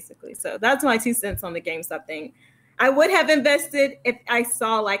past, basically. So that's my 2 cents on the GameStop thing. I would have invested if I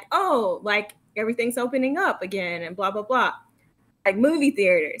saw like, oh, like everything's opening up again and blah, blah, blah. Like movie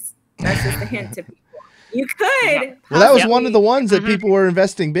theaters. That's just a hint to people. You could. Well, that was one of the ones that people were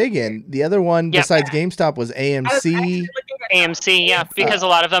investing big in. The other one besides GameStop was AMC. AMC, because a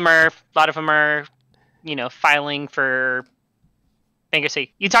lot of them are, you know, filing for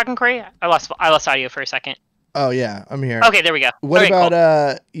bankruptcy. You talking, Cory? I lost audio for a second. Oh yeah, I'm here. Okay, there we go. What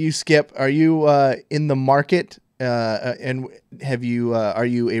about you, Skip? Are you in the market? And have you are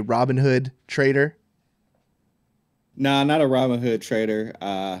you a Robinhood trader? Nah, not a Robinhood trader.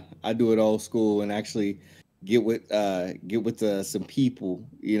 I do it old school and actually get with some people,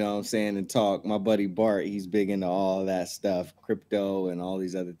 you know what I'm saying, and talk. My buddy Bart, he's big into all that stuff, crypto and all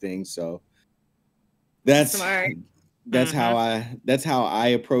these other things. So that's smart. That's how I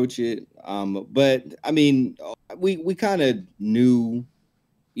approach it. But I mean, we kind of knew,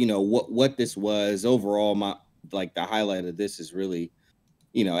 you know, what this was. Overall, the highlight of this is really,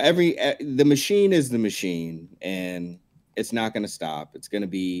 you know, the machine is the machine, and it's not going to stop. It's going to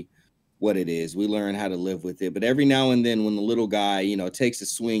be what it is. We learn how to live with it. But every now and then when the little guy, you know, takes a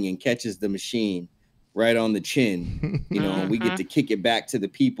swing and catches the machine right on the chin, you know, we get to kick it back to the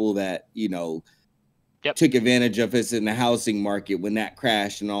people that, you know, took advantage of us in the housing market when that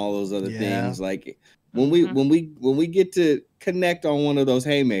crashed and all those other things. Like when we get to connect on one of those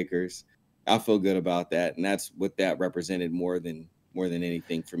haymakers, I feel good about that. And that's what that represented more than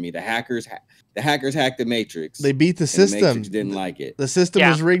anything for me. The hackers hacked the Matrix. They beat the system. The Matrix didn't like it. The system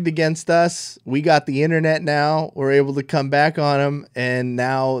was rigged against us. We got the internet now. We're able to come back on them, and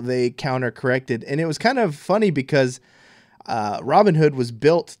now they counter-corrected. And it was kind of funny because Robinhood was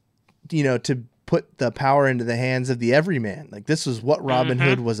built, you know, to put the power into the hands of the everyman. Like this was what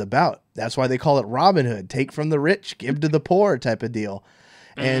Robinhood was about. That's why they call it Robinhood. Take from the rich, give to the poor type of deal.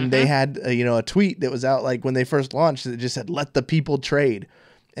 And they had, you know, a tweet that was out like when they first launched that just said, let the people trade.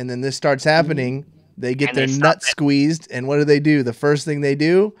 And then this starts happening. They get their nuts squeezed. And what do? The first thing they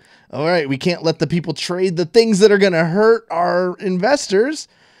do, all right, we can't let the people trade the things that are going to hurt our investors.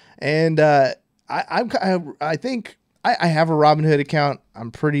 And I think I have a Robinhood account.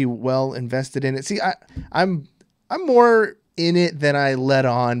 I'm pretty well invested in it. See, I'm more in it than I let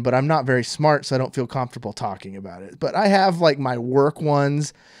on, but I'm not very smart, so I don't feel comfortable talking about it. But I have like my work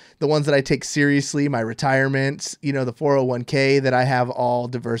ones, the ones that I take seriously, my retirements, you know, the 401k that I have all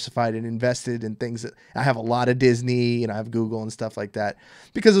diversified and invested in things that I have a lot of Disney and I have Google and stuff like that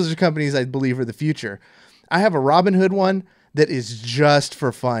because those are companies I believe are the future. I have a Robinhood one that is just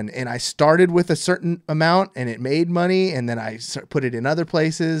for fun. And I started with a certain amount and it made money. And then I put it in other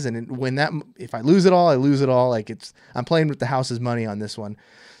places. And if I lose it all, I lose it all. Like I'm playing with the house's money on this one.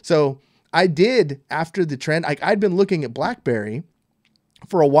 So I did after the trend, I'd been looking at Blackberry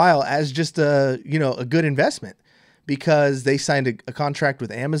for a while as just a good investment because they signed a contract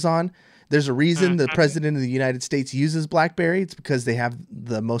with Amazon. There's a reason the president of the United States uses BlackBerry. It's because they have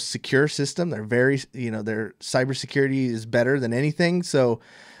the most secure system. They're their cybersecurity is better than anything. So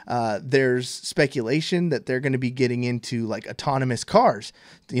there's speculation that they're going to be getting into like autonomous cars.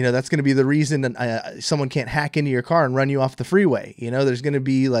 You know, that's going to be the reason that someone can't hack into your car and run you off the freeway. You know, there's going to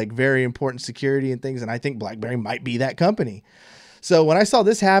be like very important security and things. And I think BlackBerry might be that company. So when I saw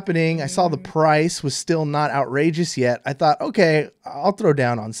this happening, I saw the price was still not outrageous yet. I thought, okay, I'll throw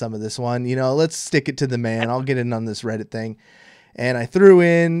down on some of this one. You know, let's stick it to the man. I'll get in on this Reddit thing. And I threw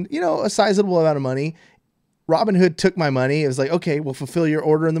in, you know, a sizable amount of money. Robinhood took my money. It was like, okay, we'll fulfill your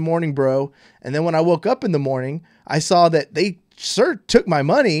order in the morning, bro. And then when I woke up in the morning, I saw that they took my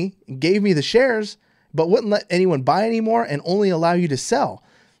money and gave me the shares, but wouldn't let anyone buy anymore and only allow you to sell.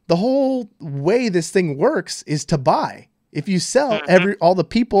 The whole way this thing works is to buy. If you sell, all the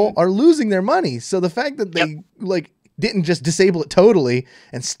people are losing their money. So the fact that they like didn't just disable it totally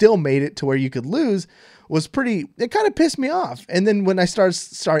and still made it to where you could lose was pretty, it kind of pissed me off. And then when I start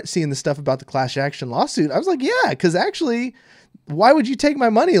seeing the stuff about the class action lawsuit, I was like, yeah, because actually, why would you take my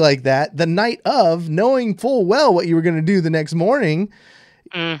money like that the night of, knowing full well what you were going to do the next morning?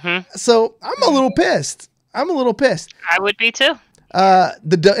 So I'm a little pissed. I would be too. And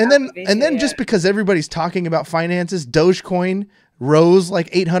then just because everybody's talking about finances, Dogecoin rose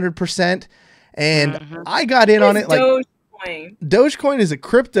like 800%, and I got in on it. Like Dogecoin is a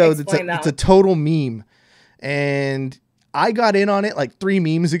crypto it's a total meme, and I got in on it like 3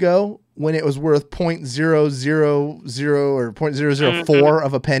 memes ago when it was worth 0.000 or 0.004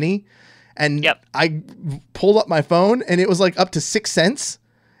 of a penny, and I pulled up my phone and it was like up to 6 cents,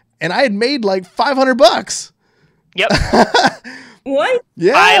 and I had made like $500. Yep. What?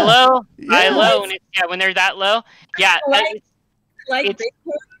 Yeah. High low. And when they're that low. Yeah. Like Bitcoin?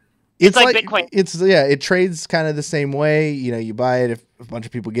 It's like Bitcoin. It trades kind of the same way. You know, you buy it, if a bunch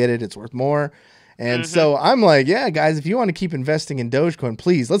of people get it, it's worth more. And so I'm like, yeah, guys, if you want to keep investing in Dogecoin,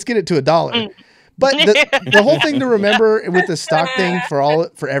 please, let's get it to $1. But the whole thing to remember with the stock thing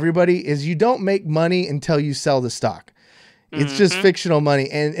for everybody is you don't make money until you sell the stock. It's just fictional money.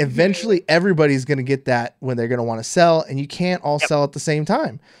 And eventually everybody's going to get that when they're going to want to sell, and you can't all sell at the same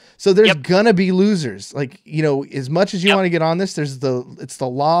time. So there's going to be losers. Like, you know, as much as you want to get on this, it's the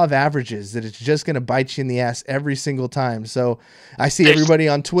law of averages that it's just going to bite you in the ass every single time. So I see everybody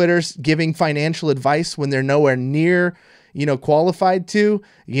on Twitter giving financial advice when they're nowhere near, you know, qualified to,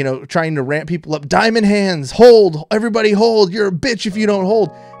 you know, trying to ramp people up. Diamond hands, hold, everybody hold. You're a bitch if you don't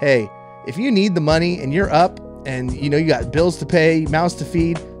hold. Hey, if you need the money and you're up, and you know you got bills to pay, mouths to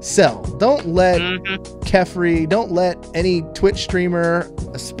feed, sell. Don't let Kefri, don't let any Twitch streamer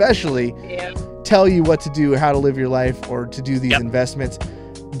especially tell you what to do, how to live your life, or to do these investments.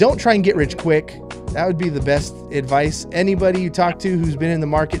 Don't try and get rich quick. That would be the best advice. Anybody you talk to who's been in the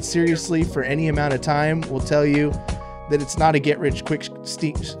market seriously for any amount of time will tell you that it's not a get rich quick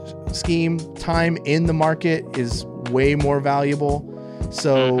scheme. Time in the market is way more valuable.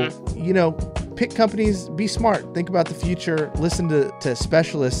 So, you know, pick companies, be smart, think about the future, listen to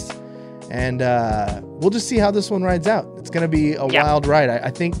specialists, and we'll just see how this one rides out. It's going to be a wild ride. I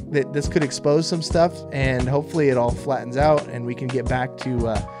think that this could expose some stuff, and hopefully it all flattens out and we can get back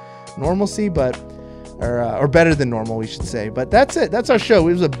to normalcy, or better than normal, we should say. But that's it. That's our show.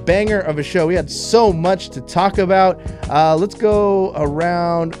 It was a banger of a show. We had so much to talk about. Let's go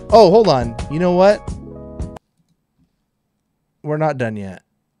around. Oh, hold on. You know what? We're not done yet,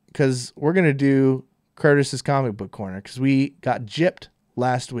 because we're going to do Curtis's comic book corner, because we got gypped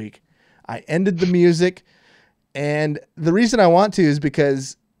last week. I ended the music, and the reason I want to is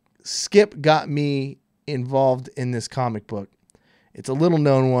because Skip got me involved in this comic book. It's a little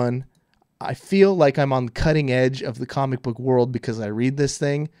known one. I feel like I'm on the cutting edge of the comic book world because I read this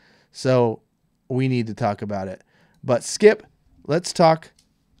thing, so we need to talk about it. But Skip, let's talk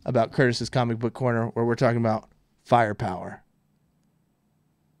about Curtis's comic book corner, where we're talking about firepower.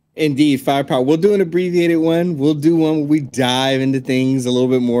 Indeed, firepower. We'll do an abbreviated one. We'll do one where we dive into things a little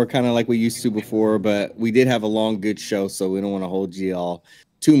bit more, kind of like we used to before. But we did have a long, good show, so we don't want to hold you all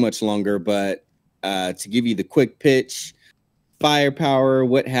too much longer. But to give you the quick pitch, firepower.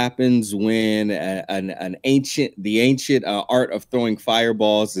 What happens when the ancient art of throwing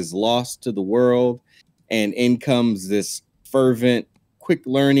fireballs is lost to the world, and in comes this fervent, quick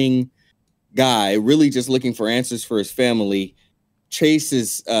learning guy, really just looking for answers for his family.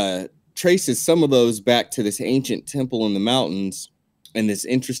 Traces some of those back to this ancient temple in the mountains and this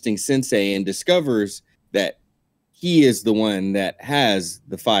interesting sensei, and discovers that he is the one that has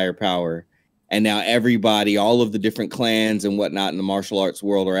the firepower. And now everybody, all of the different clans and whatnot in the martial arts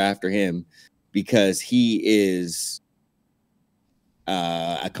world, are after him because he is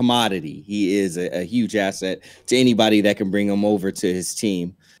a commodity. He is a huge asset to anybody that can bring him over to his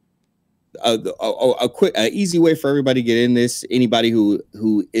team. A quick, easy way for everybody to get in this. Anybody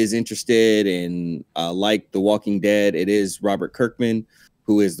who is interested in like The Walking Dead, it is Robert Kirkman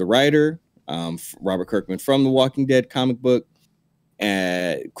who is the writer. Robert Kirkman from The Walking Dead comic book.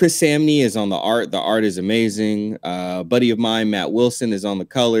 Chris Samney is on the art. The art is amazing. Buddy of mine, Matt Wilson, is on the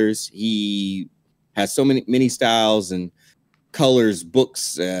colors. He has so many styles and colors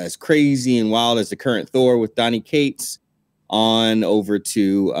books as crazy and wild as the current Thor with Donny Cates. On over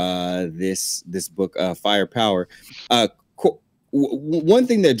to this book, Firepower. One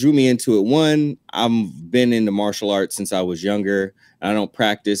thing that drew me into it, one, I've been into martial arts since I was younger. I don't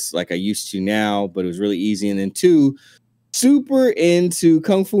practice like I used to now, but it was really easy. And then two, super into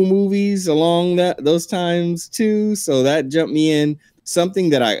kung fu movies along those times too. So that jumped me in. something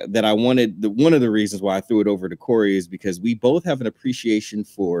that I wanted. One of the reasons why I threw it over to Cory is because we both have an appreciation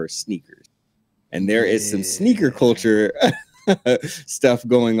for sneakers, and there is some sneaker culture stuff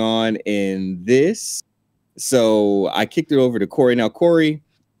going on in this. So I kicked it over to Cory. Now, Cory,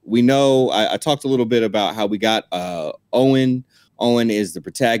 we know I talked a little bit about how we got Owen. Owen is the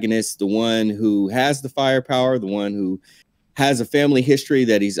protagonist, the one who has the firepower, the one who has a family history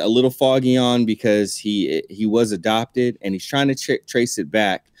that he's a little foggy on because he was adopted, and he's trying to trace it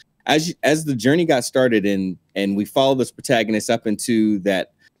back. As the journey got started, and we followed this protagonist up into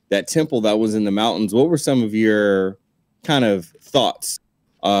that temple that was in the mountains, what were some of your kind of thoughts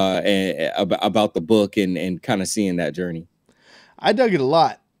about the book and kind of seeing that journey? I dug it a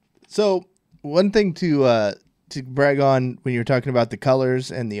lot. So one thing to brag on when you're talking about the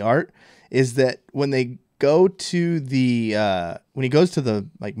colors and the art is that when they go to the when he goes to the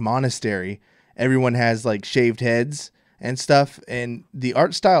like monastery, everyone has like shaved heads and stuff, and the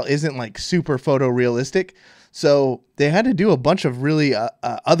art style isn't like super photorealistic. So they had to do a bunch of really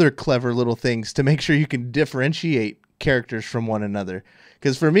other clever little things to make sure you can differentiate characters from one another.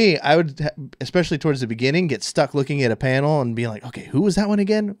 Because for me, I would, especially towards the beginning, get stuck looking at a panel and be like, okay, who was that one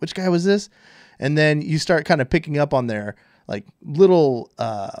again? Which guy was this? And then you start kind of picking up on their like little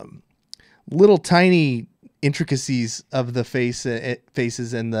tiny intricacies of the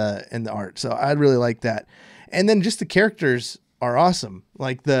faces and the art. So I really like that. And then just the characters are awesome.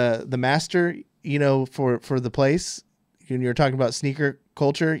 Like the master, you know, for the place, when you're talking about sneaker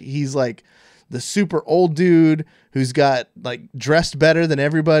culture, he's like the super old dude who's got like dressed better than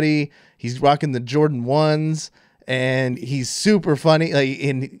everybody. He's rocking the Jordan 1s. And he's super funny. Like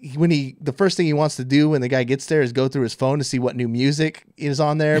the first thing he wants to do when the guy gets there is go through his phone to see what new music is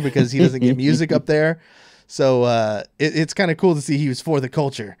on there because he doesn't get music up there. So it's kind of cool to see he was for the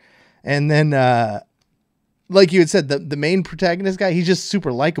culture. And then, like you had said, the main protagonist guy, he's just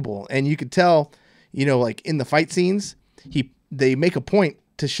super likable, and you could tell, you know, like in the fight scenes, they make a point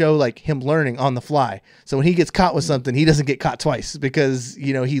to show like him learning on the fly. So when he gets caught with something, he doesn't get caught twice because,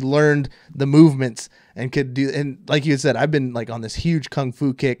 you know, he learned the movements and could do. And like you said, I've been like on this huge kung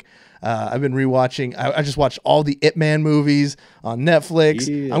fu kick. I've been rewatching. I just watched all the Ip Man movies on Netflix.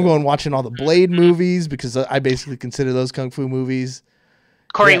 Yeah. I'm going watching all the Blade movies because I basically consider those kung fu movies.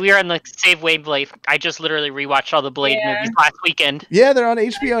 Cory, we are on the same wavelength. I just literally rewatched all the Blade movies last weekend. Yeah, they're on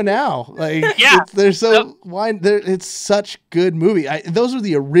HBO now. Like, they're so it's such good movie. Those are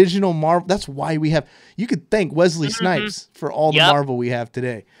the original Marvel. That's why we have. You could thank Wesley Snipes for all the Marvel we have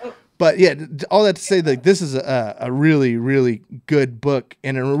today. But yeah, all that to say, like, this is a really, really good book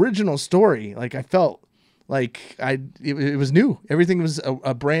and an original story. Like, I felt like it was new. Everything was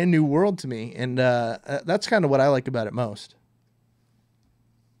a brand new world to me, and that's kind of what I like about it most.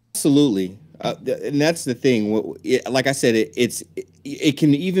 Absolutely. And that's the thing. Like I said, it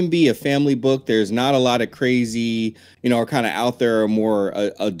can even be a family book. There's not a lot of crazy, you know, or kind of out there or more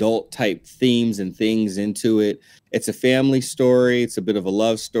adult type themes and things into it. It's a family story. It's a bit of a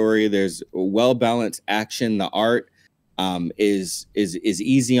love story. There's well-balanced action. The art is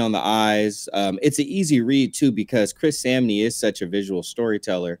easy on the eyes. It's an easy read too, because Chris Samney is such a visual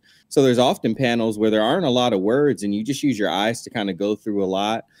storyteller. So there's often panels where there aren't a lot of words and you just use your eyes to kind of go through a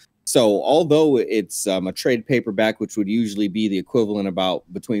lot. So although it's a trade paperback, which would usually be the equivalent about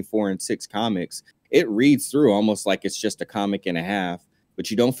between 4 and 6 comics, it reads through almost like it's just a comic and a half,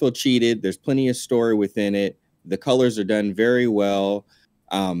 but you don't feel cheated. There's plenty of story within it. The colors are done very well.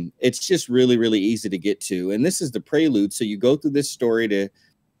 It's just really, really easy to get to. And this is the prelude. So you go through this story to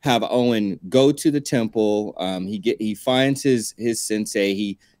have Owen go to the temple. He finds his sensei.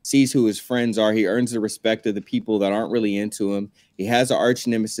 He sees who his friends are. He earns the respect of the people that aren't really into him. He has an arch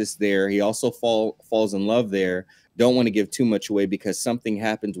nemesis there. He also falls in love there. Don't want to give too much away because something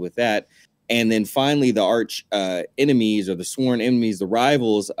happens with that. And then finally, the arch enemies, or the sworn enemies, the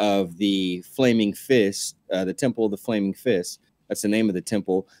rivals of the Flaming Fist, the Temple of the Flaming Fist. That's the name of the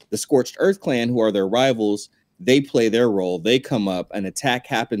temple. The Scorched Earth Clan, who are their rivals, they play their role. They come up. An attack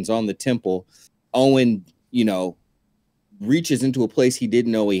happens on the temple. Owen, you know, reaches into a place he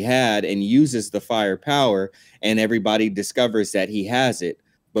didn't know he had and uses the firepower, and everybody discovers that he has it.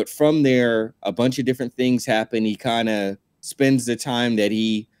 But from there, a bunch of different things happen. He kind of spends the time that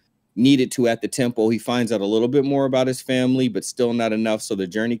he needed to at the temple. He finds out a little bit more about his family, but still not enough. So the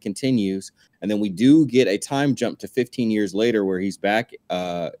journey continues. And then we do get a time jump to 15 years later where he's back,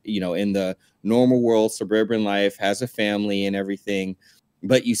 you know, in the normal world, suburban life, has a family and everything.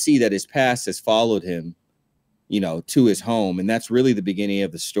 But you see that his past has followed him, you know, to his home. And that's really the beginning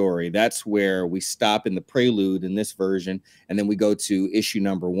of the story. That's where we stop in the prelude in this version. And then we go to issue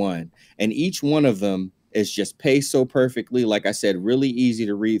number 1. And each one of them It's just paced so perfectly. Like I said, really easy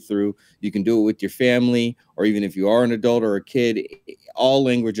to read through. You can do it with your family, or even if you are an adult or a kid. All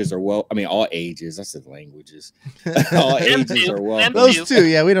languages are all ages. I said languages. All ages are welcome. Those two,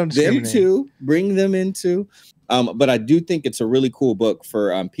 yeah, we don't discriminate. Them too, bring them into. But I do think it's a really cool book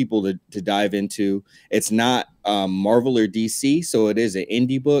for people to dive into. It's not Marvel or DC, so it is an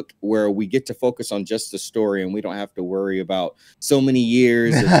indie book where we get to focus on just the story, and we don't have to worry about so many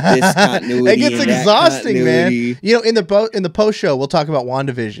years of this continuity. It gets exhausting, man. You know, in the post show, we'll talk about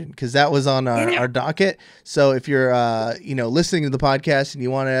WandaVision because that was on our docket. So if you're listening to the podcast and you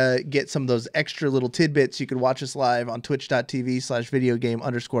want to get some of those extra little tidbits, you can watch us live on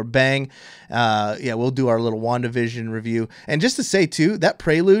twitch.tv/videogame_bang. Yeah, we'll do our little WandaVision review. And just to say too, that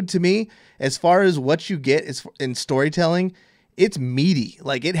prelude to me, as far as what you get is in storytelling, it's meaty.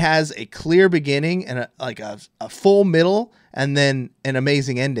 Like it has a clear beginning and a full middle and then an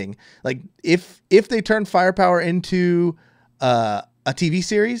amazing ending. Like if they turn Firepower into a TV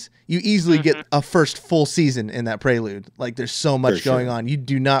series, you easily get a first full season in that prelude. Like there's so much going on. You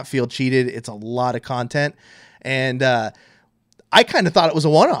do not feel cheated. It's a lot of content. And I kind of thought it was a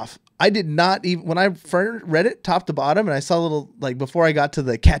one-off. I did not even, when I first read it top to bottom and I saw a little, like before I got to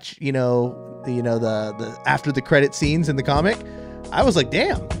the catch, the after the credit scenes in the comic, I was like,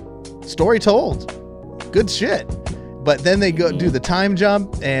 damn, story told, good shit. But then they go do the time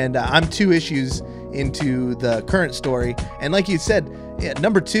jump and I'm 2 issues into the current story. And like you said,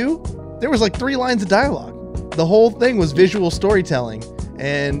 number 2, there was like 3 lines of dialogue. The whole thing was visual storytelling.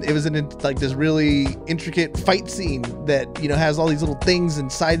 And it was like this really intricate fight scene that, has all these little things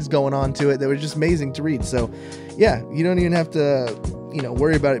and sides going on to it that were just amazing to read. So, yeah, you don't even have to,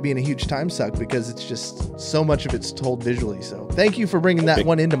 worry about it being a huge time suck because it's just so much of it's told visually. So thank you for bringing that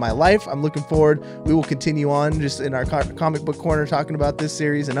one into my life. I'm looking forward. We will continue on just in our comic book corner talking about this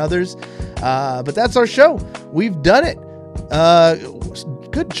series and others. But that's our show. We've done it.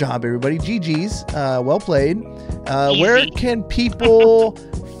 Good job, everybody. GG's. Well played. Where can people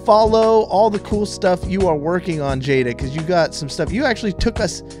follow all the cool stuff you are working on, Jada? Because you got some stuff. You actually took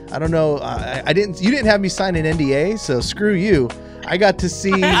us. I don't know. You didn't have me sign an NDA, so screw you. I got to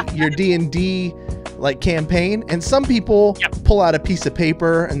see your D&D campaign, and some people pull out a piece of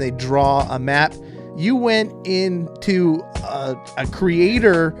paper and they draw a map. You went into a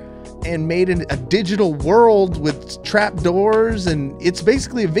creator and made a digital world with trapdoors, and it's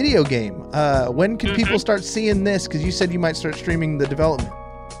basically a video game. When can people start seeing this? Because you said you might start streaming the development.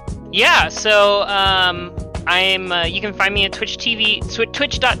 Yeah, so you can find me at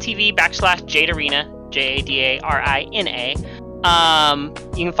twitch.tv/Jadarina, Jadarina.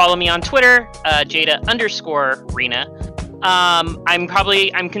 You can follow me on Twitter, Jada_Rena.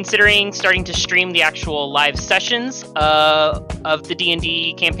 I'm considering starting to stream the actual live sessions of the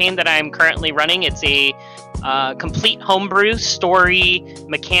D&D campaign that I'm currently running. It's a complete homebrew story,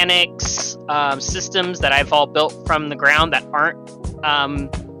 mechanics, systems that I've all built from the ground that aren't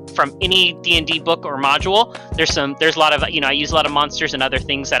from any D&D book or module. There's a lot of, I use a lot of monsters and other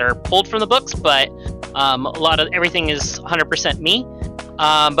things that are pulled from the books, but a lot of everything is 100% me.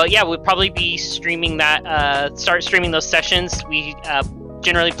 But yeah, we'll probably be streaming that, start streaming those sessions. We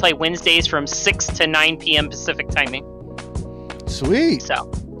generally play Wednesdays from 6 to 9 p.m. Pacific timing. Sweet.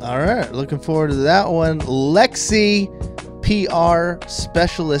 So, all right. Looking forward to that one. Lexie, PR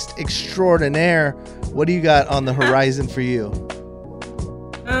specialist extraordinaire. What do you got on the horizon for you?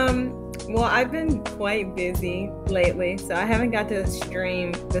 Well, I've been quite busy lately, so I haven't got to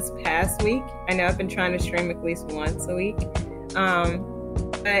stream this past week. I know I've been trying to stream at least once a week.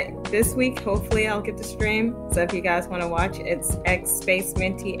 But this week, hopefully I'll get to stream. So if you guys want to watch, it's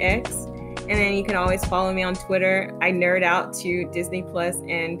XSpaceMintyX. And then you can always follow me on Twitter. I nerd out to Disney Plus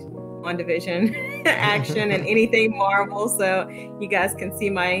and WandaVision action and anything Marvel. So you guys can see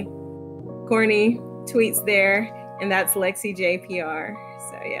my corny tweets there. And that's Lexie JPR.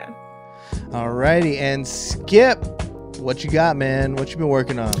 So yeah. Alrighty. And Skip, what you got, man? What you been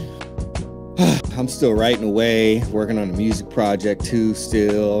working on? I'm still writing away, working on a music project too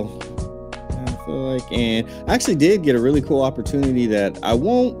still. I feel like, and I actually did get a really cool opportunity that I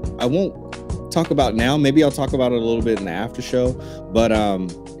won't talk about now. Maybe I'll talk about it a little bit in the after show, but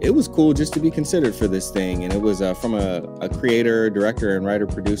it was cool just to be considered for this thing. And it was from a creator, director, and writer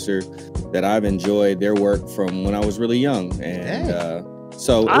producer that I've enjoyed their work from when I was really young. And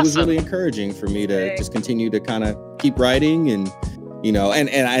so awesome. It was really encouraging for me to just continue to kind of keep writing and and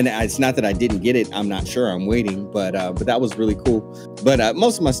it's not that I didn't get it. I'm not sure. I'm waiting, but that was really cool. But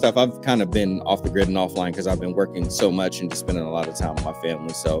most of my stuff, I've kind of been off the grid and offline because I've been working so much and just spending a lot of time with my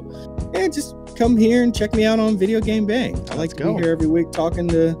family. So, yeah, just come here and check me out on Video Game Bang. I like to be here every week talking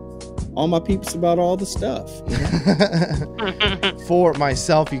to all my peeps about all the stuff. For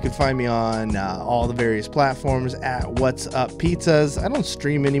myself, you can find me on all the various platforms at What's Up Pizzas. I don't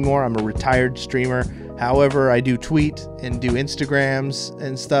stream anymore. I'm a retired streamer. However, I do tweet and do Instagrams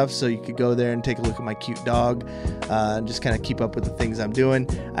and stuff, so you could go there and take a look at my cute dog and just kind of keep up with the things I'm doing.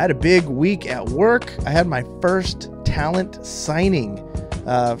 I had a big week at work. I had my first talent signing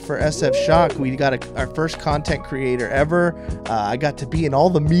for SF Shock. We got our first content creator ever. I got to be in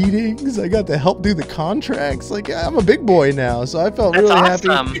all the meetings. I got to help do the contracts. Like, I'm a big boy now, so I felt really happy.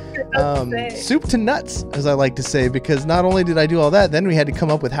 Soup to nuts, as I like to say, because not only did I do all that, then we had to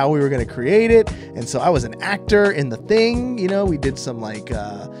come up with how we were going to create it. And so I was an actor in the thing. You know, we did some like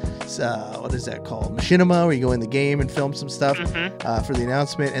what is that called? Machinima, where you go in the game and film some stuff for the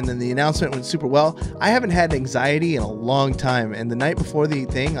announcement. And then the announcement went super well. I haven't had anxiety in a long time. And the night before the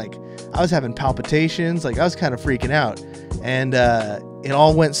thing, like, I was having palpitations. Like, I was kind of freaking out. And it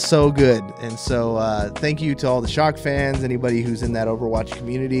all went so good. And so thank you to all the Shock fans, anybody who's in that Overwatch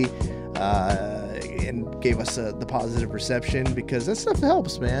community, and gave us the positive reception, because that stuff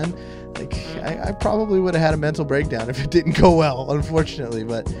helps, man. Like, I probably would have had a mental breakdown if it didn't go well, unfortunately,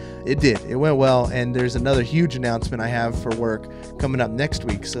 but it did. It went well, and there's another huge announcement I have for work coming up next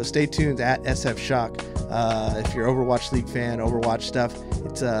week, so stay tuned at SF Shock. If you're Overwatch League fan, Overwatch stuff,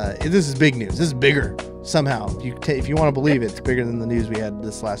 this is big news. This is bigger somehow. If you want to believe it, it's bigger than the news we had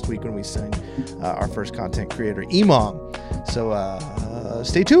this last week when we signed our first content creator, Emom. So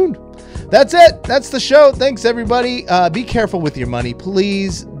stay tuned. That's it. That's the show. Thanks, everybody. Be careful with your money,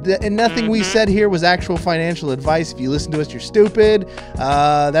 please. And nothing we said here was actual financial advice. If you listen to us, you're stupid.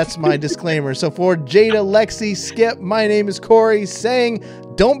 That's my disclaimer. So for Jada, Lexie, Skip, my name is Cory, saying,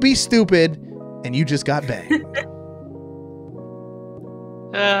 don't be stupid, and you just got banged.